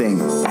you one thing.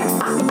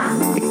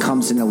 It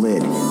comes in a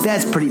lid.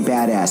 That's pretty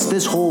badass.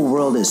 This whole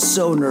world is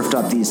so nerfed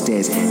up these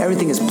days.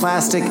 Everything is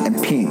plastic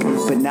and pink,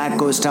 but not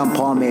Ghost Town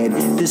Pomade.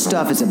 This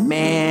stuff is a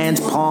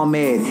man's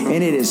pomade,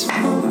 and it is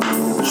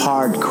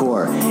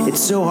hardcore. It's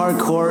so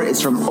hardcore,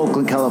 it's from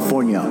Oakland,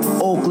 California.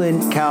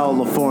 Oakland,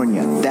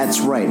 California.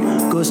 That's right.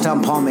 Ghost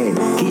Town Pomade.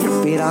 Get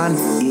your fade on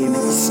in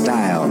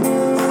style.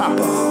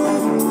 Proper.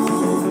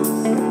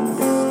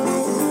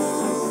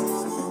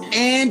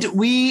 And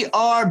we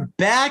are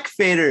back,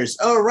 faders.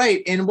 All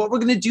right. And what we're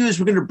going to do is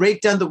we're going to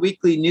break down the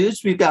weekly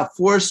news. We've got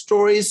 4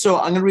 stories. So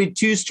I'm going to read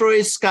 2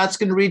 stories. Scott's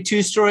going to read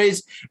 2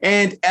 stories.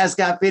 And as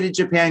Got Faded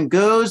Japan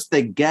goes,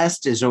 the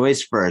guest is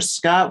always first.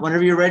 Scott,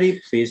 whenever you're ready,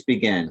 please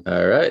begin.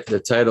 All right. The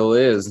title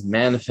is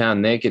Man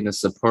Found Naked in a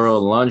Sapporo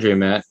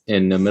Laundromat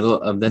in the Middle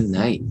of the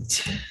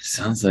Night.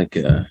 Sounds like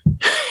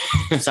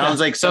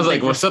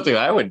something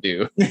I would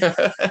do.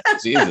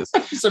 Jesus.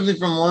 Something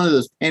from one of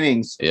those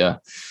paintings. Yeah.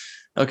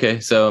 Okay,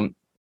 so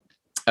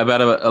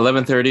about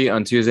 11:30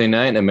 on Tuesday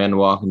night, a man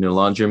walked into a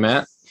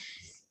laundromat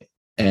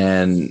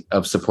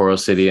of Sapporo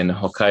City in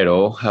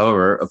Hokkaido.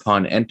 However,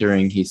 upon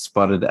entering, he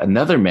spotted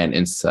another man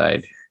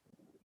inside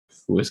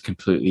who was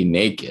completely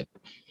naked,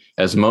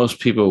 as most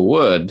people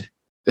would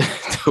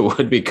the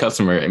would-be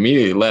customer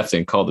immediately left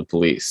and called the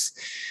police.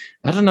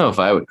 I don't know if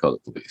I would call the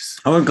police.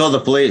 I wouldn't call the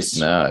police.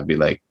 No, I'd be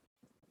like,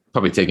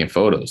 probably taking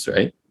photos,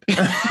 right?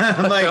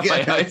 Like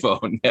my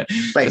iPhone. Yeah.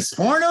 Like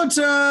porno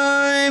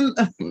time.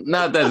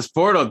 Not that it's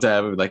porno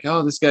time. I'd be like,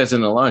 oh, this guy's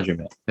in the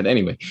laundromat. But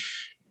anyway.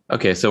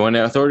 Okay, so when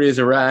the authorities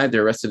arrived, they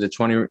arrested a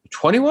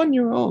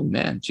 21-year-old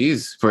man,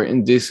 for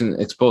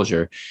indecent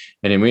exposure.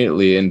 And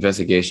immediately,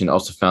 investigation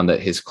also found that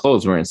his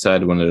clothes were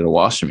inside one of the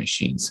washing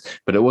machines,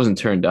 but it wasn't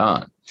turned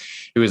on.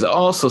 He was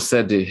also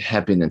said to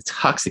have been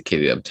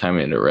intoxicated at the time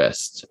of the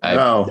arrest. I've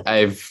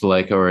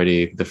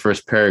already, the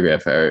first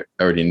paragraph, I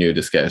already knew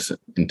this guy's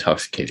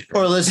intoxicated.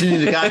 Or listening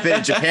to the guy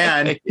in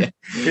Japan.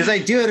 He's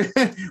like, dude.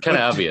 Kind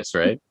of obvious,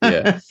 right?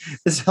 Yeah.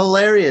 It's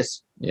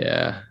hilarious.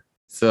 Yeah.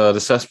 So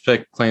the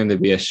suspect claimed to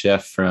be a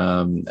chef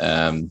from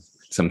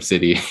some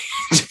city in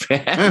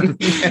Japan,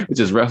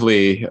 which is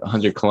roughly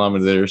 100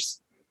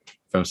 kilometers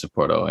from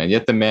Sapporo. And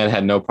yet the man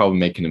had no problem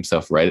making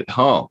himself right at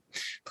home.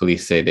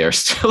 Police say they are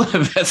still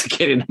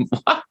investigating him.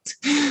 What?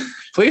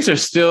 Police are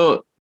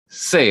still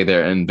say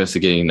they're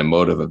investigating the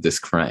motive of this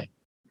crime.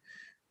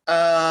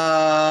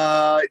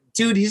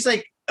 Dude, he's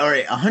like, all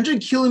right,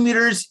 100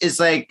 kilometers is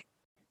like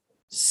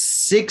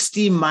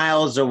 60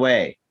 miles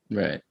away.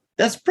 Right.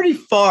 That's pretty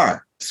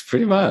far. It's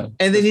pretty mild.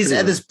 And then he's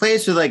at this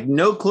place with like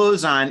no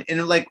clothes on.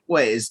 And like,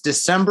 wait, it's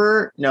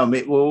December? No,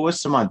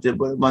 what's the month?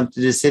 What month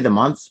did it say the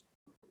month?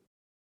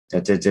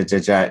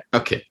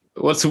 Okay.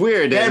 What's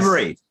weird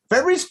February.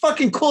 February's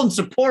fucking cold in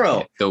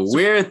Sapporo. The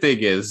weird thing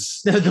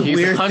is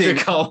he's 100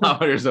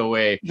 kilometers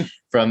away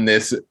from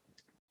this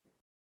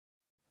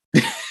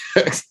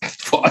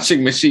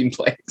washing machine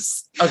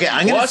place. Okay,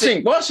 I'm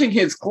gonna washing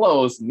his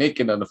clothes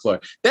naked on the floor.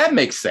 That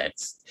makes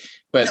sense.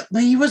 But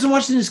he wasn't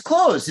washing his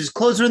clothes. His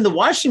clothes are in the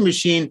washing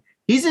machine.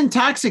 He's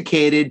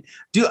intoxicated.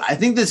 Dude, I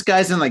think this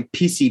guy's in like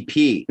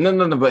PCP.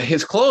 No. But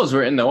his clothes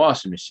were in the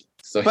washing machine.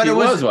 So he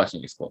was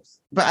washing his clothes.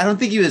 But I don't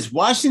think he was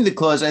washing the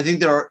clothes. I think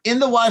they were in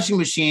the washing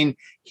machine.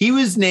 He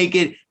was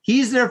naked.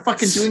 He's there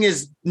fucking doing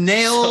his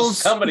nails.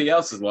 So somebody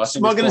else is washing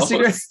smoking his a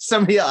cigarette.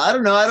 Somebody else. I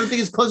don't know. I don't think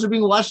his clothes are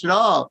being washed at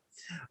all.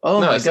 Oh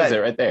my God. It says it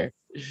right there.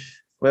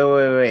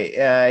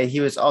 Wait.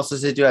 He was also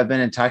said to have been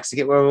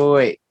intoxicated.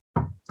 Wait.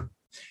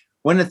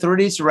 When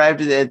authorities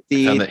arrived at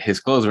the... Found that his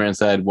clothes were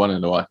inside one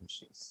of the washing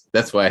machines.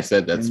 That's why I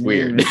said that's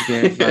weird.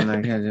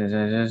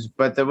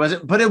 But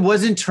it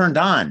wasn't turned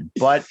on.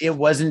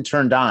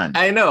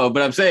 I know,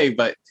 but I'm saying,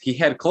 but he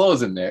had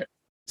clothes in there.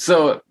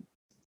 So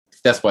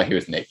that's why he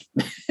was naked.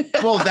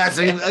 Well, that's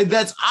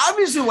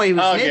obviously why he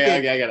was naked.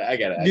 Okay, I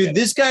got it. Dude,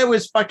 this guy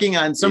was fucking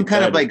on some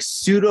kind of like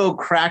pseudo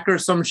crack or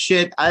some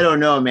shit. I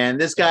don't know, man.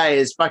 This guy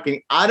is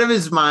fucking out of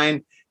his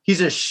mind. He's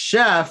a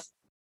chef.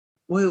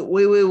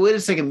 Wait a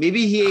second.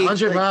 Maybe he ate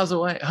 100 miles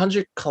away,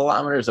 100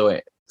 kilometers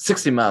away,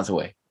 60 miles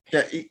away.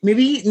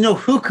 Maybe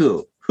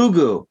hugu.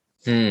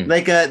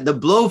 Like the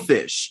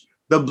blowfish.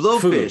 The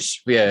blowfish.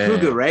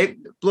 Hugu, right?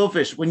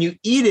 Blowfish. When you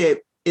eat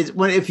it,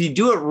 if you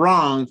do it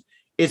wrong,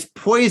 it's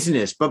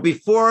poisonous. But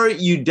before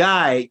you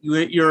die,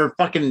 you're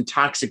fucking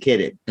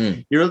intoxicated.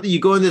 You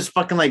go in this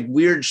fucking like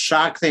weird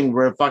shock thing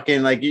where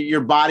fucking like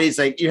your body's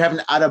like you're having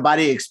out of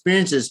body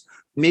experiences.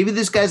 Maybe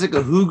this guy's like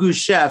a hugu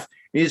chef.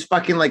 He's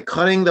fucking like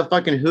cutting the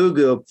fucking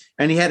hugu,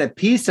 and he had a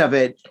piece of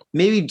it,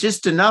 maybe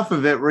just enough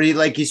of it, where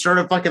he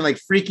started fucking like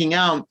freaking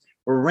out,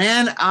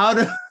 ran out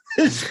of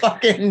his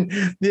fucking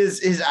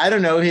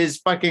his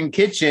fucking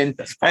kitchen.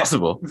 That's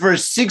possible. For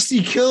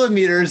 60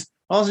 kilometers.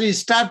 Also, he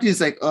stopped.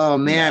 He's like, oh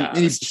man, and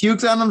he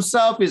puked on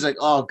himself. He's like,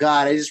 oh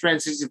God, I just ran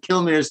 60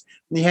 kilometers,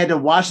 and he had to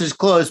wash his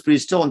clothes, but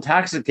he's still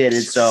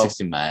intoxicated. So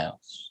 60 miles.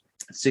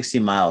 60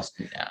 miles.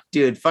 Yeah.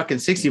 Dude, fucking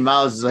 60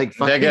 miles is like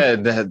fucking...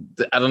 That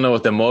guy, I don't know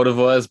what the motive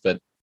was, but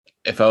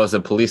if I was a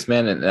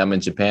policeman and I'm in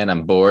Japan,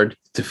 I'm bored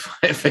to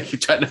try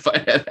to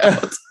find that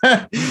out.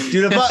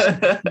 Dude,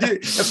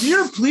 if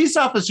you're a police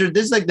officer,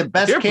 this is like the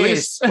best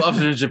case. Police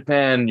officer in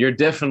Japan, you're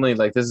definitely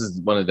like, this is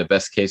one of the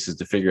best cases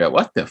to figure out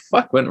what the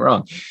fuck went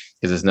wrong.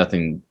 Because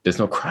there's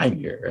no crime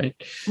here, right?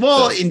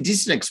 Well,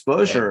 indecent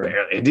exposure. Yeah,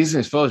 barely. Indecent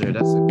exposure,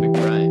 that's a big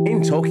crime.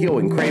 In Tokyo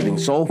and craving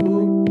soul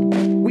food,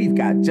 we've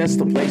got just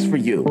the place for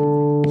you.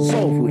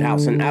 Soul Food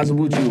House in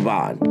Azabu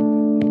Juban.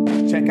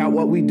 Check out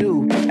what we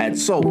do at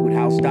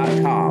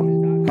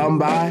soulfoodhouse.com. Come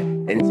by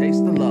and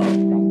taste the love.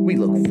 We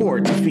look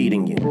forward to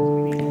feeding you.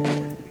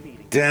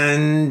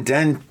 Dun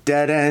dun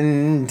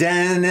dun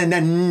dun dun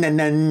dun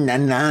dun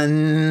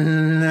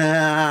dun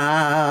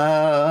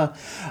dun.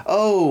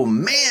 Oh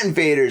man,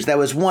 Faders, that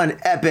was one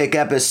epic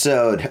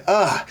episode.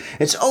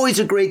 It's always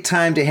a great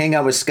time to hang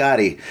out with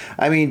Scotty.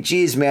 I mean,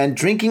 geez, man,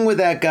 drinking with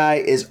that guy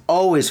is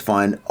always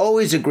fun,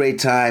 always a great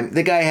time.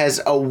 The guy has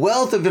a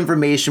wealth of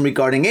information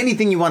regarding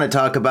anything you want to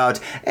talk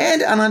about,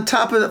 and on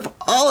top of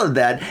all of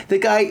that, the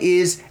guy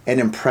is an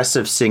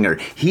impressive singer.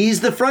 He's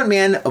the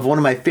frontman of one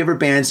of my favorite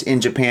bands in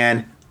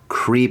Japan,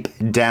 Creep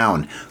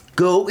Down.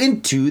 Go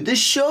into the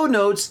show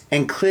notes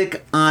and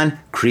click on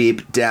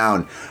Creep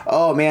Down.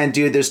 Oh man,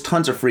 dude, there's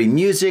tons of free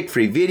music,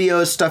 free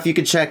videos, stuff you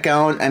can check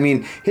out. I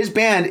mean, his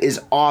band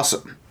is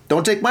awesome.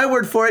 Don't take my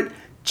word for it.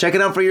 Check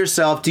it out for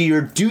yourself. Do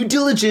your due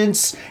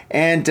diligence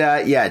and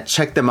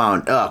check them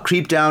out.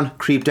 Creep down,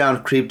 creep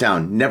down, creep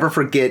down. Never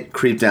forget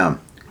creep down.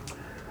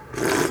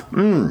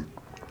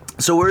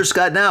 So where's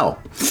Scott now?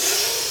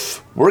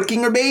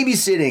 Working or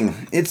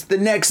babysitting. It's the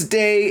next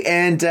day,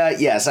 and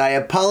yes, I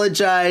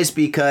apologize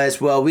because,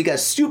 well, we got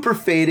super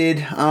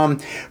faded.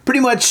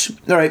 Pretty much,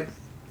 all right,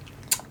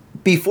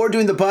 before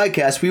doing the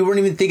podcast, we weren't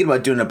even thinking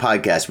about doing a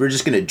podcast. We were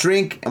just going to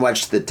drink and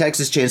watch the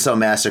Texas Chainsaw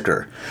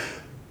Massacre.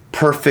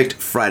 Perfect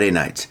Friday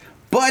night.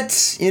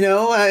 But, you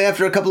know,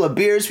 after a couple of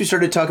beers, we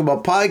started talking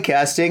about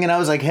podcasting, and I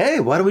was like, hey,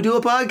 why don't we do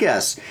a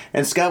podcast?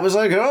 And Scott was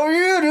like, oh,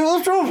 yeah, dude,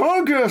 let's do a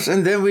podcast.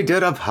 And then we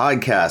did a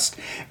podcast.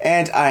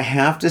 And I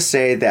have to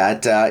say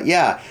that,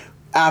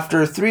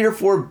 after 3 or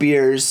 4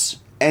 beers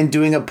and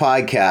doing a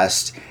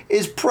podcast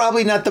is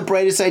probably not the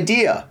brightest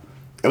idea.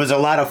 It was a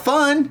lot of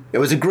fun. It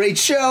was a great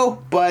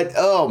show, but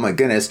oh my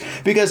goodness.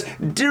 Because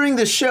during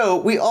the show,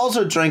 we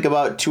also drank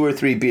about 2 or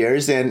 3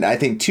 beers and I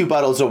think 2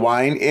 bottles of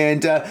wine.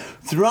 And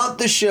throughout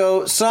the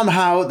show,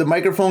 somehow the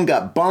microphone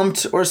got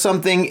bumped or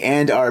something,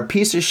 and our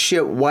piece of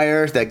shit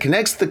wire that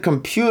connects the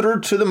computer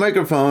to the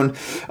microphone,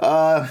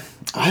 I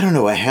don't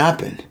know what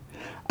happened.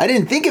 I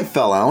didn't think it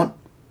fell out.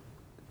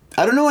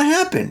 I don't know what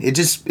happened. It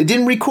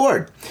didn't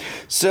record.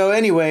 So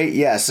anyway,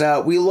 yes,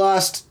 we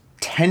lost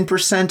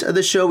 10% of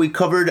the show. We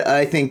covered,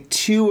 I think,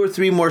 2 or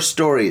 3 more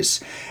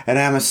stories, and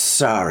I'm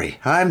sorry.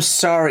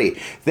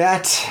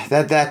 That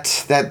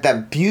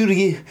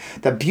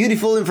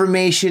beautiful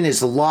information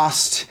is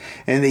lost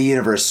in the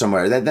universe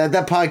somewhere.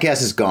 That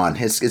podcast is gone.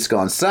 It's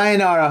gone.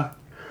 Sayonara.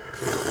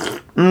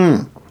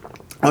 And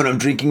I'm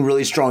drinking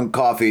really strong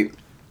coffee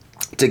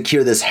to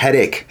cure this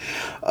headache.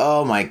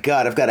 Oh my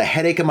God, I've got a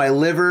headache in my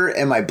liver,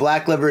 and my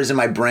black liver is in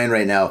my brain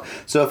right now.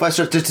 So if I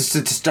start to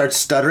start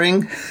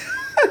stuttering,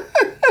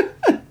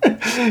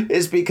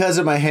 it's because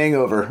of my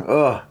hangover.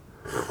 Oh.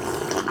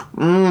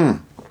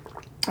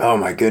 Oh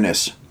my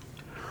goodness.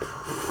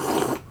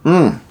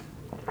 Oh.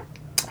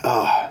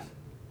 I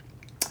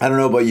don't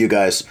know about you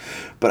guys,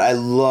 but I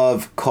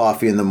love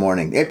coffee in the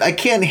morning. I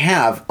can't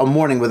have a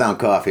morning without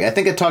coffee. I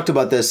think I talked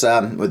about this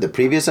with the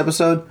previous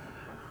episode.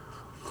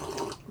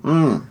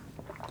 Oh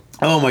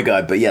my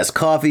God. But yes,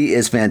 coffee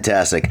is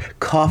fantastic.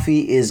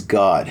 Coffee is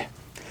God.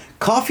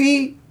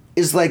 Coffee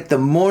is like the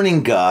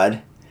morning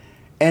God,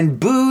 and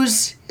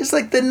booze is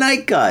like the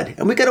night god.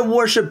 And we got to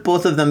worship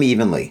both of them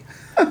evenly.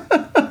 To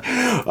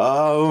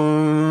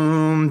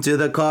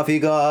the coffee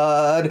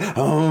god.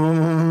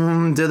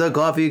 To the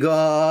coffee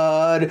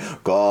god.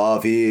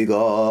 Coffee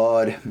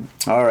god.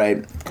 All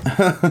right.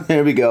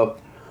 There we go.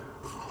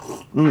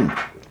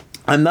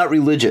 I'm not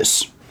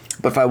religious.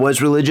 But if I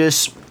was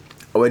religious,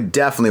 I would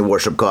definitely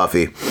worship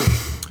coffee.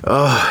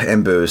 Oh,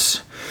 and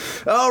booze.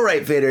 All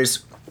right,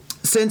 faders.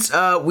 Since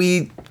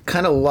we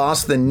kind of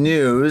lost the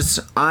news,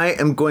 I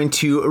am going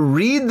to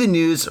read the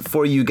news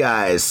for you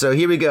guys. So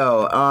here we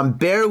go.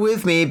 Bear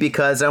with me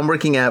because I'm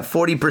working at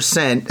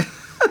 40%.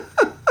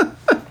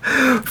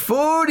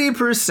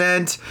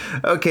 40%.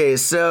 Okay,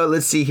 so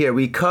let's see here.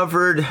 We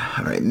covered,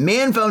 all right,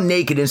 man found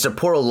naked in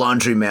Sapporo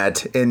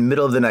laundromat in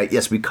middle of the night.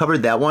 Yes, we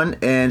covered that one.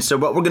 And so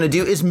what we're going to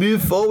do is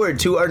move forward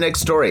to our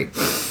next story.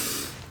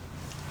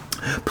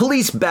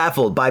 Police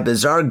baffled by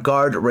bizarre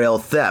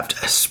guardrail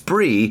theft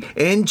spree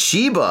in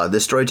Chiba. The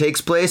story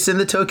takes place in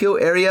the Tokyo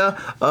area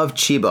of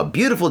Chiba.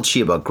 Beautiful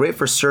Chiba. Great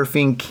for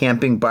surfing,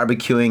 camping,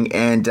 barbecuing,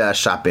 and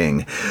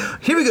shopping.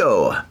 Here we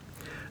go.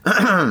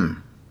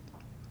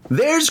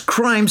 There's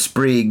crime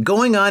spree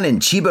going on in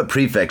Chiba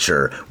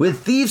Prefecture,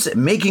 with thieves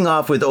making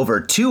off with over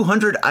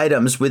 200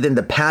 items within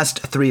the past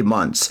 3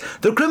 months.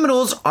 The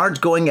criminals aren't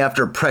going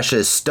after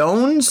precious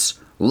stones,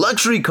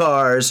 luxury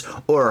cars,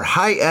 or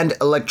high-end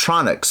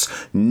electronics.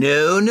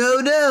 No.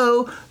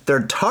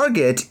 Their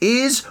target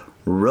is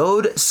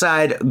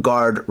roadside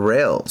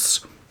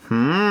guardrails.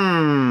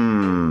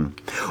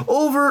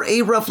 Over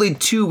a roughly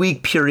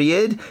 2-week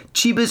period,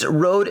 Chiba's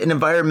Road and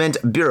Environment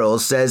Bureau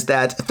says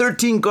that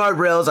 13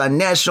 guardrails on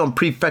national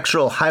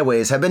prefectural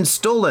highways have been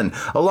stolen,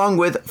 along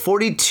with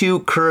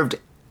 42 curved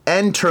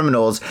end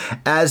terminals,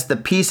 as the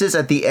pieces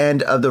at the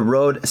end of the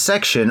road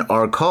section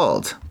are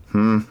called.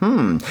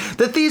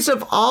 The thieves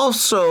have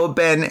also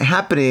been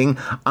happening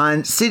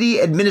on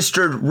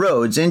city-administered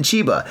roads in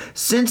Chiba.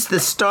 Since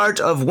the start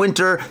of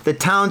winter, the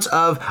towns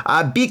of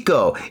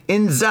Abiko,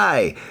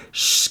 Inzai,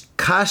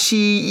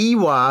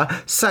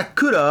 Kashiiwa,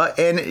 Sakura,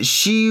 and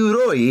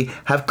Shiroi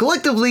have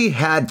collectively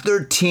had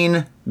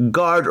 13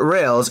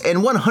 guardrails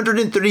and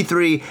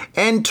 133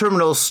 end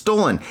terminals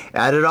stolen.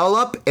 Add it all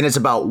up, and it's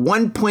about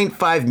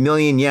 1.5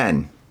 million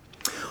yen.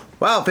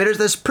 Wow, faders,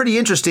 that's pretty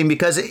interesting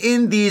because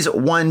in these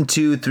 1,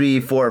 2, 3,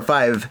 4,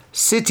 5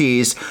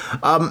 cities,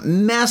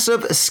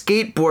 massive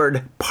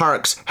skateboard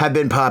parks have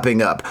been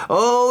popping up.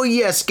 Oh,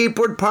 yes,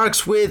 skateboard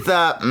parks with,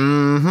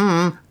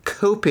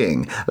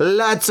 coping.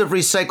 Lots of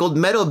recycled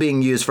metal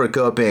being used for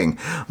coping.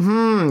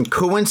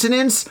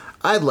 Coincidence?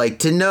 I'd like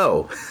to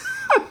know.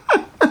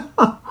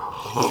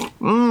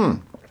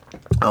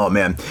 Oh,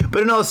 man.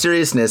 But in all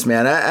seriousness,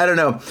 man, I don't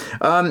know.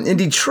 In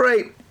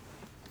Detroit,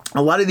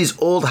 a lot of these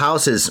old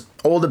houses,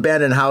 old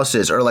abandoned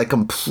houses, are like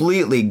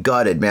completely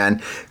gutted, man.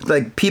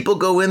 Like people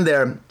go in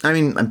there. I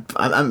mean,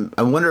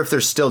 I wonder if they're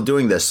still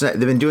doing this. They've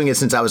been doing it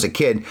since I was a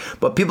kid.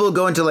 But people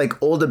go into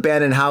like old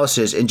abandoned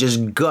houses and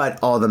just gut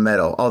all the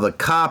metal, all the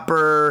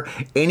copper,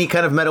 any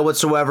kind of metal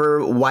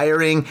whatsoever,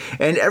 wiring.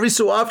 And every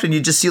so often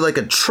you just see like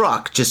a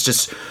truck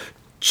just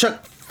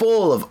chuck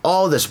full of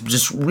all this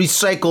just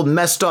recycled,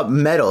 messed up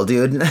metal,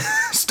 dude.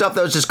 Stuff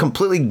that was just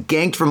completely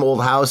ganked from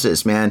old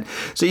houses, man.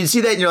 So you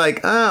see that and you're like,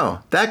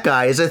 oh, that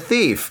guy is a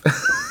thief.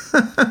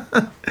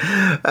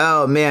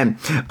 Oh, man.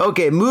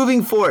 Okay,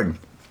 moving forward.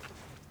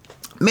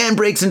 Man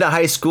breaks into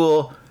high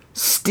school,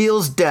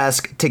 steals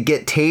desk to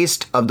get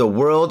taste of the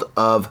world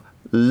of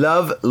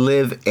Love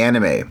Live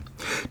anime.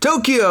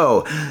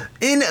 Tokyo.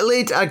 In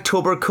late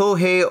October,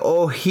 Kohei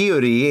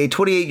Ohiori, a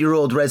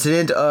 28-year-old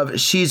resident of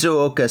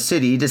Shizuoka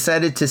City,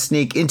 decided to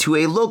sneak into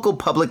a local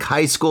public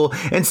high school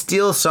and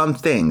steal some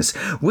things.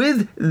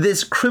 With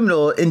this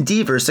criminal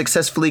endeavor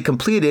successfully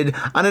completed,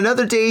 on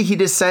another day he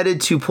decided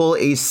to pull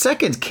a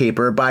second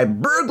caper by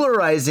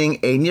burglarizing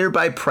a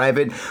nearby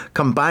private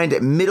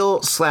combined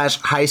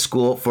middle/high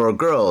school for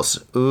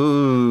girls.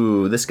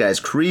 Ooh, this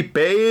guy's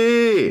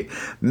creepy.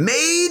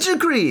 Major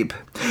creep.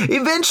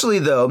 Eventually,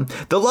 though,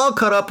 the law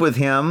caught up with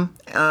him.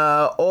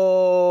 Ohori's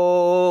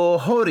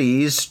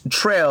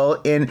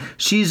trail in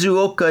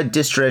Shizuoka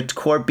District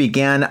Court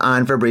began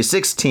on February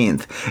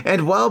 16th.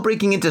 And while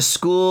breaking into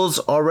schools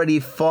already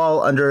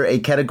fall under a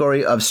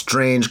category of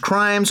strange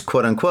crimes,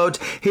 quote unquote,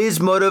 his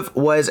motive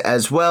was,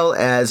 as well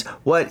as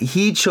what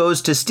he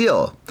chose to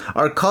steal,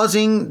 are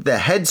causing the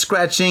head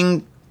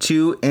scratching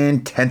to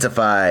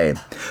intensify.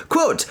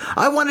 Quote,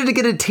 I wanted to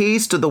get a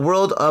taste of the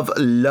world of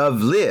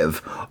Love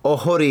Live,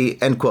 Ohori,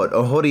 end quote.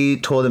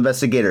 Ohori told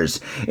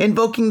investigators,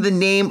 invoking the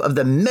name of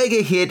the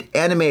mega hit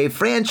anime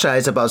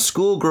franchise about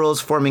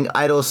schoolgirls forming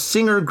idol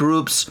singer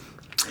groups.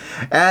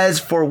 As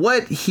for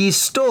what he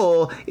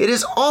stole, it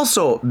is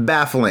also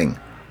baffling.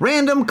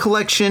 Random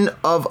collection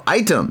of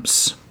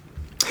items.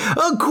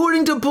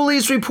 According to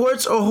police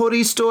reports,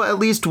 Ohori stole at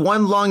least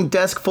one long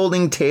desk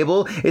folding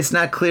table. It's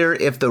not clear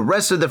if the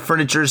rest of the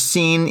furniture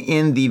seen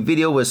in the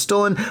video was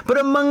stolen, but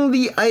among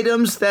the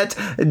items that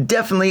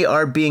definitely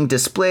are being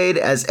displayed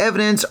as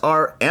evidence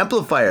are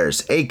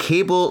amplifiers, a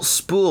cable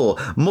spool,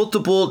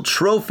 multiple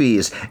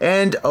trophies,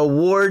 and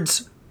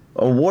awards,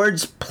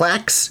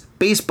 plaques,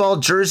 baseball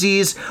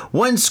jerseys,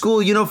 one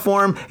school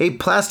uniform, a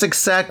plastic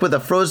sack with a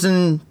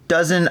frozen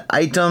dozen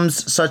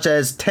items such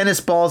as tennis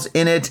balls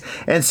in it,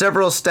 and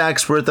several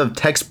stacks worth of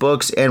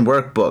textbooks and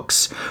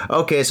workbooks.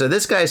 Okay, so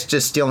this guy's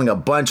just stealing a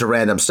bunch of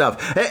random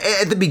stuff.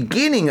 At the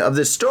beginning of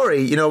this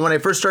story, you know, when I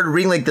first started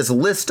reading like this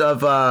list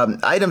of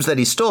items that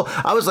he stole,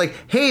 I was like,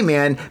 hey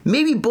man,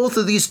 maybe both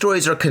of these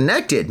stories are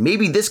connected.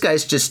 Maybe this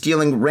guy's just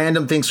stealing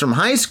random things from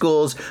high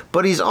schools,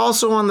 but he's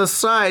also on the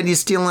side,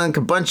 he's stealing like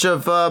a bunch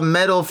of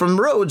metal from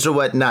roads or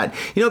whatnot.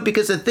 You know,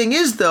 because the thing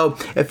is though,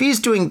 if he's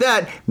doing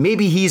that,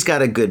 maybe he's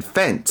got a good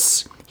fence.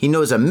 He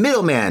knows a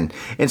middleman.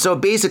 And so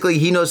basically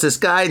he knows this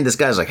guy, and this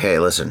guy's like, hey,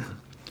 listen,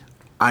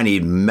 I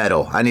need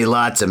metal. I need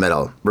lots of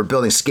metal. We're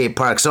building skate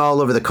parks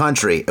all over the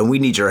country, and we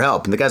need your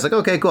help. And the guy's like,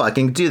 okay, cool, I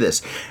can do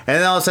this. And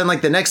then all of a sudden,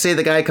 like the next day,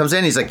 the guy comes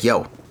in, he's like,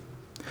 yo,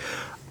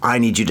 I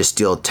need you to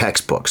steal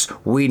textbooks.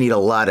 We need a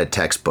lot of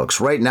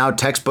textbooks. Right now,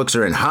 textbooks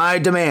are in high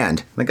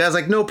demand. The guy's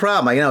like, no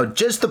problem. You know,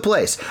 just the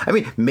place. I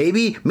mean,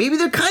 maybe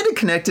they're kind of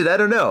connected. I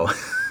don't know.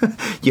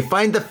 You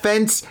find the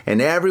fence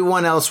and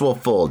everyone else will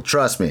fold.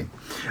 Trust me.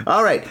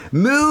 All right,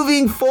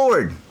 moving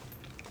forward.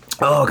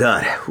 Oh,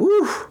 God.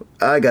 Whew,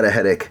 I got a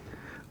headache.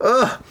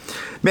 Ugh.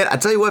 Man, I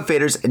tell you what,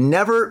 faders,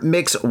 never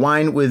mix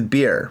wine with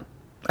beer.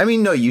 I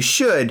mean, no, you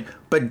should,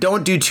 but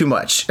don't do too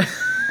much.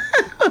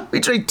 We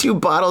drank 2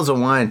 bottles of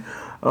wine.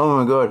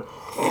 Oh, my God.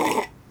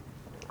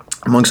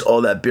 Amongst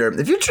all that beer.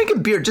 If you're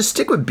drinking beer, just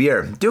stick with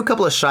beer. Do a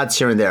couple of shots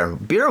here and there.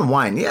 Beer and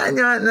wine. Yeah,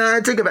 no, I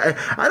take it back.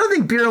 I don't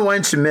think beer and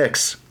wine should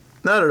mix.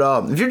 Not at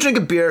all. If you're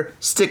drinking beer,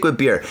 stick with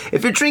beer.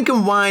 If you're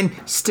drinking wine,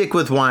 stick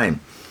with wine.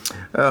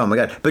 Oh, my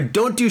God. But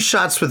don't do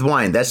shots with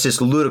wine. That's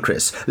just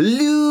ludicrous.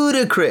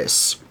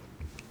 Ludicrous.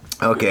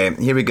 Okay,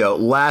 here we go.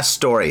 Last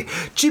story.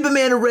 Chiba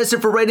man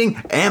arrested for writing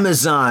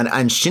Amazon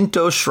on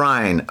Shinto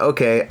shrine.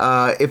 Okay,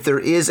 if there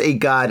is a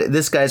god,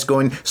 this guy's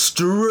going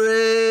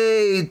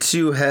straight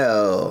to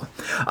hell.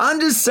 On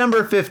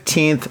December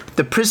 15th,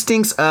 the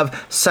precincts of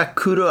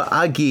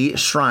Sakuraagi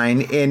Shrine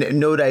in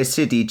Nodai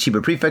City,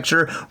 Chiba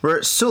Prefecture,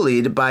 were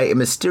sullied by a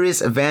mysterious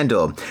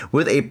vandal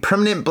with a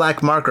permanent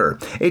black marker.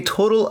 A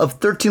total of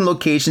 13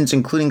 locations,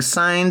 including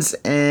signs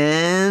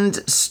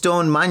and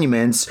stone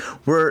monuments,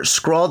 were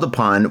scrawled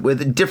upon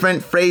with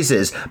different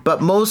phrases,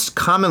 but most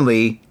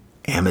commonly,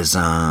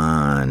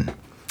 Amazon.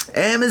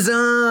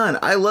 Amazon!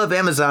 I love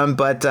Amazon,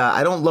 but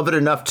I don't love it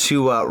enough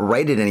to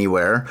write it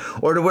anywhere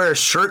or to wear a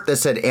shirt that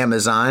said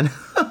Amazon.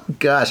 Oh,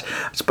 gosh.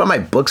 I just bought my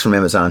books from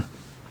Amazon.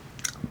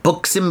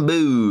 Books and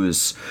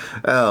booze.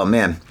 Oh,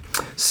 man.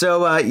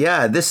 So,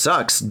 yeah, this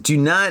sucks. Do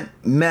not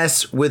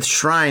mess with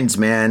shrines,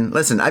 man.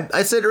 Listen,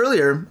 I said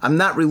earlier, I'm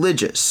not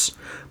religious.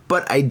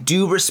 but I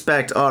do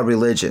respect all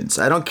religions.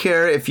 I don't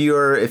care if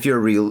you're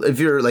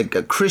like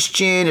a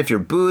Christian, if you're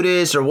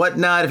Buddhist or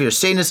whatnot, if you're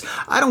Satanist.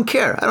 I don't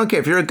care.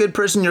 If you're a good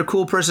person, you're a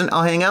cool person,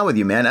 I'll hang out with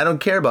you, man. I don't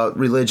care about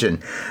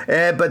religion.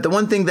 But the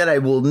one thing that I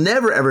will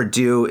never ever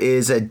do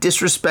is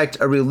disrespect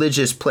a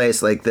religious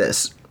place like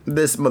this.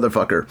 This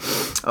motherfucker.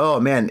 Oh,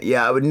 man.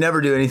 Yeah, I would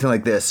never do anything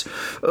like this.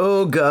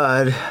 Oh,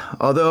 God.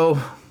 Although,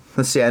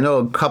 let's see, I know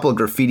a couple of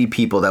graffiti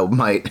people that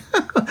might.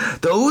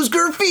 Those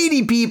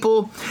graffiti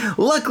people.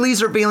 Luckily,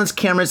 surveillance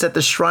cameras at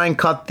the shrine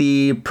caught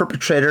the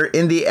perpetrator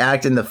in the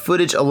act, and the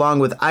footage, along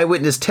with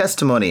eyewitness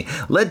testimony,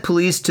 led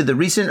police to the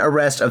recent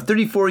arrest of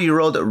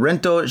 34-year-old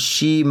Rento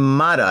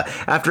Shimada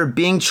after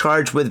being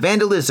charged with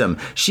vandalism.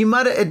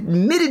 Shimada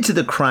admitted to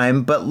the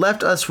crime, but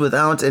left us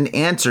without an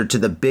answer to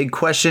the big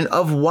question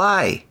of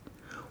why.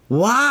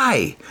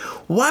 Why?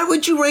 Why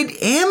would you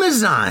write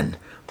Amazon?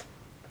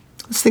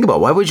 Let's think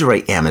about why would you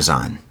write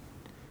Amazon?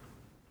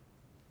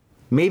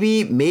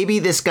 Maybe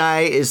this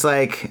guy is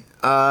like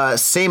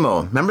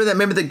Samo.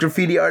 Remember the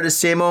graffiti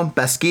artist Samo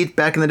Basquiat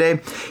back in the day?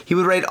 He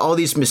would write all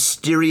these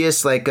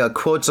mysterious like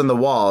quotes on the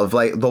wall of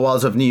like the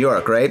walls of New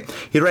York, right?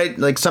 He'd write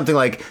like something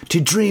like, "To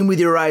dream with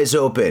your eyes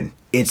open,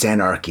 it's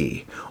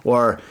anarchy,"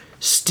 or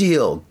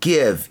 "Steal,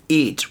 give,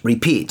 eat,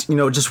 repeat." You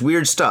know, just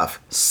weird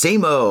stuff.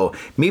 Samo.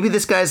 Maybe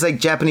this guy's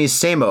like Japanese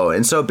Samo.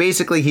 And so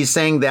basically he's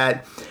saying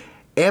that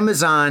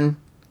Amazon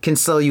can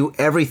sell you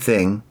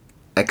everything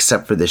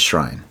except for this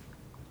shrine.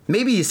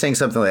 Maybe he's saying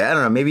something like that. I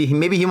don't know. Maybe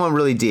he went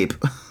really deep.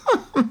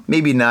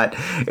 Maybe not.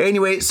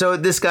 Anyway, so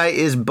this guy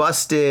is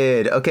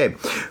busted. Okay.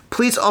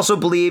 Police also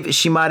believe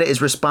Shimada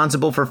is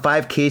responsible for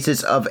 5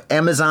 cases of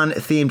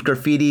Amazon-themed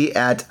graffiti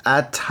at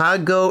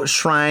Atago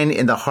Shrine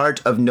in the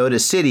heart of Noda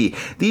City.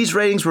 These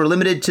writings were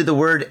limited to the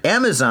word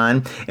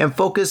Amazon and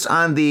focused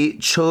on the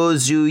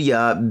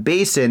Chozuya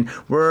Basin,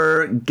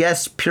 where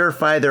guests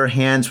purify their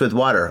hands with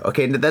water.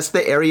 Okay, that's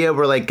the area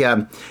where like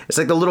it's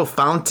like a little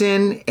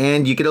fountain,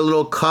 and you get a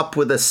little cup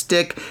with a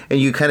stick,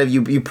 and you kind of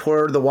you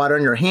pour the water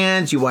on your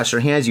hands. You wash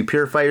your hands. You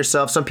purify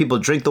yourself. Some people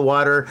drink the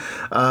water.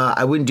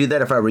 I wouldn't do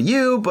that if I were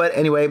you, but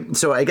anyway,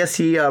 so I guess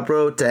he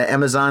wrote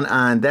Amazon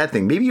on that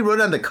thing. Maybe he wrote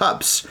on the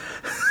cups.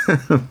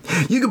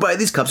 You can buy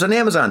these cups on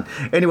Amazon.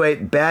 Anyway,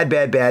 bad.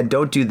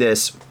 Don't do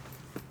this.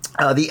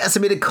 The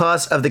estimated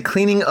cost of the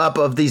cleaning up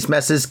of these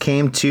messes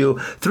came to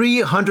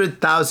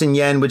 300,000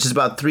 yen, which is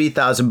about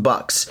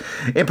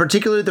 $3,000. In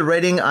particular, the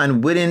writing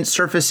on wooden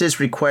surfaces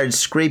required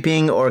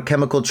scraping or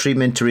chemical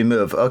treatment to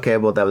remove. Okay,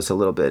 well, that was a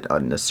little bit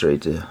unnecessary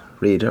to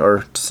read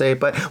or to say,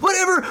 but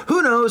whatever,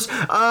 who knows?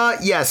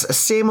 Yes,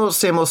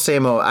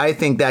 Samo. I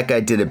think that guy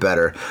did it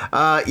better.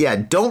 Yeah,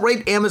 don't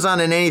rate Amazon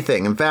in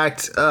anything. In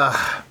fact,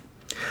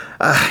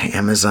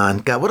 Amazon.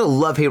 God, what a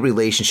love-hate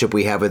relationship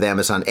we have with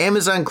Amazon.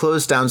 Amazon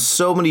closed down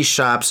so many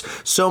shops,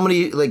 so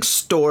many like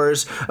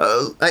stores.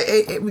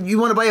 You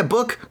want to buy a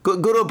book?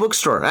 Go to a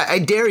bookstore. I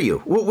dare you.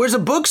 Where's a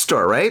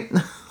bookstore, right?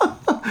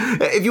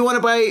 If you want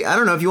to buy, I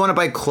don't know, if you want to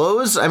buy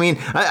clothes, I mean,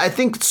 I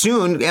think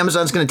soon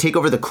Amazon's going to take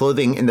over the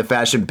clothing and the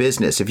fashion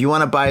business. If you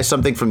want to buy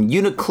something from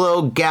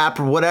Uniqlo, Gap,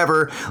 or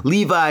whatever,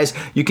 Levi's,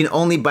 you can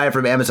only buy it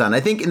from Amazon. I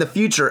think in the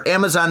future,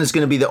 Amazon is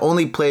going to be the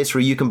only place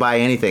where you can buy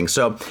anything.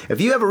 So if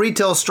you have a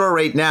retail store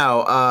right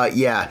now,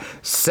 yeah,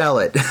 sell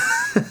it.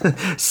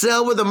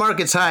 Sell where the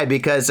market's high,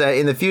 because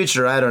in the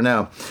future, I don't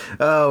know.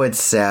 Oh,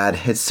 it's sad.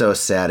 It's so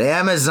sad.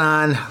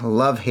 Amazon,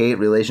 love-hate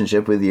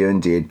relationship with you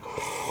indeed.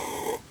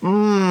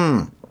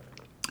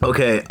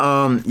 Okay,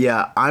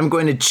 yeah, I'm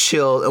going to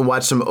chill and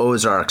watch some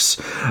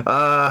Ozarks.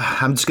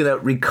 I'm just gonna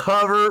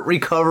recover.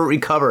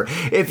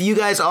 If you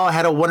guys all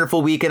had a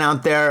wonderful weekend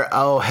out there,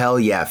 oh, hell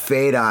yeah,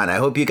 fade on. I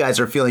hope you guys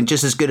are feeling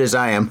just as good as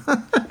I am.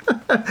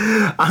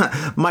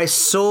 My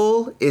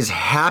soul is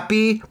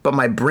happy, but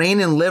my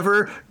brain and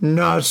liver,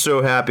 not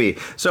so happy.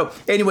 So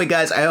anyway,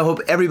 guys, I hope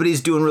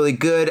everybody's doing really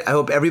good. I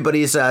hope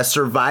everybody's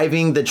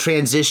surviving the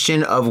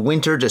transition of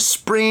winter to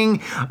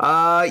spring.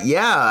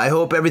 Yeah, I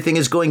hope everything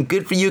is going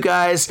good for you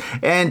guys.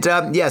 And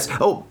yes,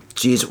 oh,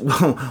 geez,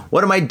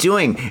 what am I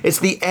doing? It's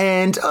the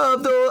end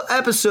of the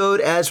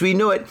episode as we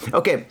know it.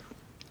 Okay.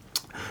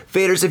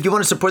 Faders, if you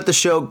want to support the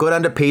show, go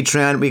down to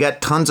Patreon. We got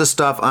tons of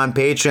stuff on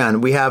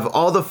Patreon. We have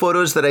all the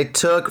photos that I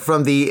took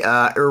from the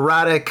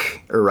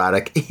erotic.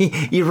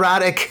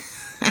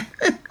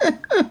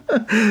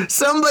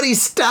 Somebody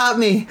stop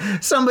me.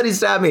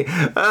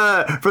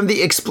 From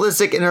the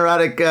explicit and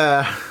erotic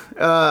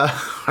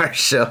art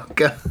show.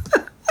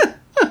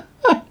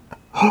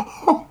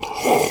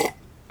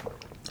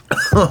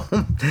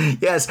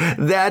 Yes,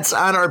 that's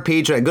on our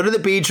Patreon. Go to the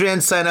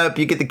Patreon, sign up.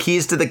 You get the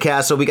keys to the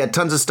castle. We got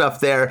tons of stuff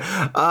there.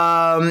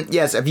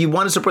 Yes, if you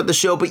want to support the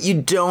show, but you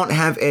don't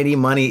have any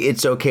money,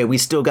 it's okay. We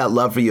still got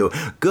love for you.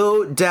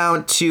 Go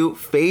down to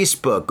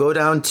Facebook. Go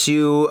down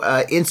to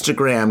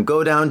Instagram.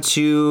 Go down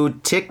to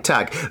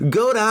TikTok.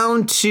 Go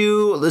down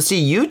to, let's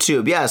see,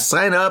 YouTube. Yeah,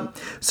 sign up.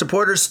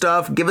 Support our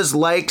stuff. Give us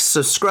likes.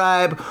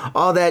 Subscribe.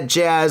 All that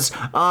jazz.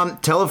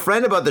 Tell a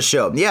friend about the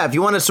show. Yeah, if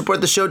you want to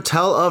support the show,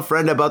 tell a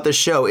friend about the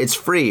show. It's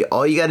free.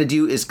 All you got to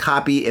do is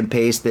copy and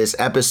paste this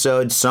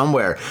episode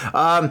somewhere.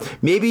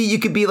 Maybe you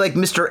could be like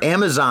Mr.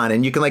 Amazon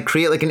and you can like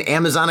create like an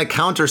Amazon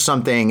account or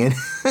something and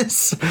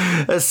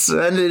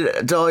send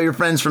it to all your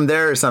friends from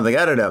there or something.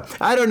 I don't know.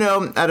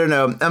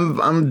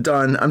 I'm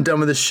done. I'm done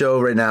with the show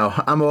right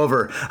now. I'm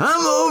over.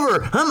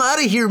 I'm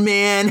out of here,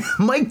 man.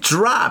 Mic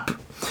drop.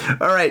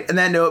 All right. On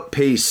that note,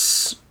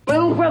 peace. My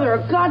own brother, a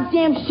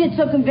goddamn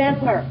shit-sucking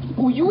vampire.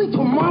 Oh, you wait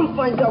till Mom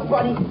finds out,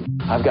 buddy.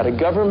 I've got a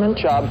government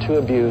job to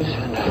abuse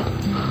and a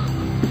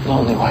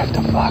lonely wife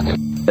to fuck.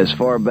 As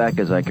far back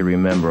as I can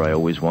remember, I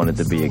always wanted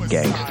to be a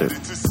gangster.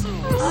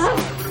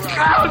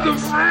 God, the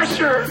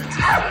pressure!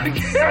 I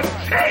can't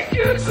take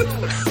it!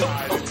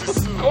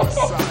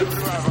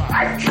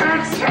 I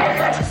can't take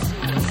it!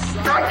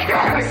 I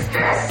can't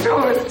stand to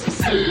it!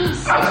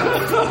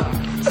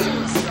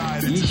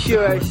 You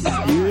sure I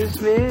should do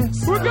this, man?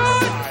 We're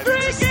going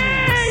freaky!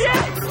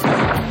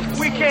 Yeah.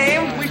 We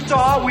came, we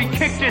saw, we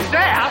kicked his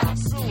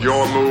ass.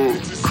 Your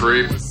move,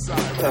 creep.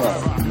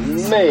 Oh,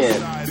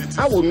 man.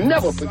 I will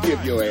never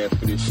forgive your ass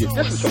for this shit.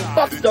 This is some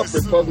fucked up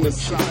repugnant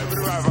shit.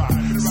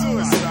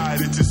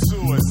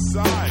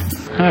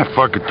 Ah,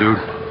 fuck it, dude.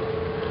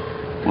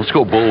 Let's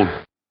go bold.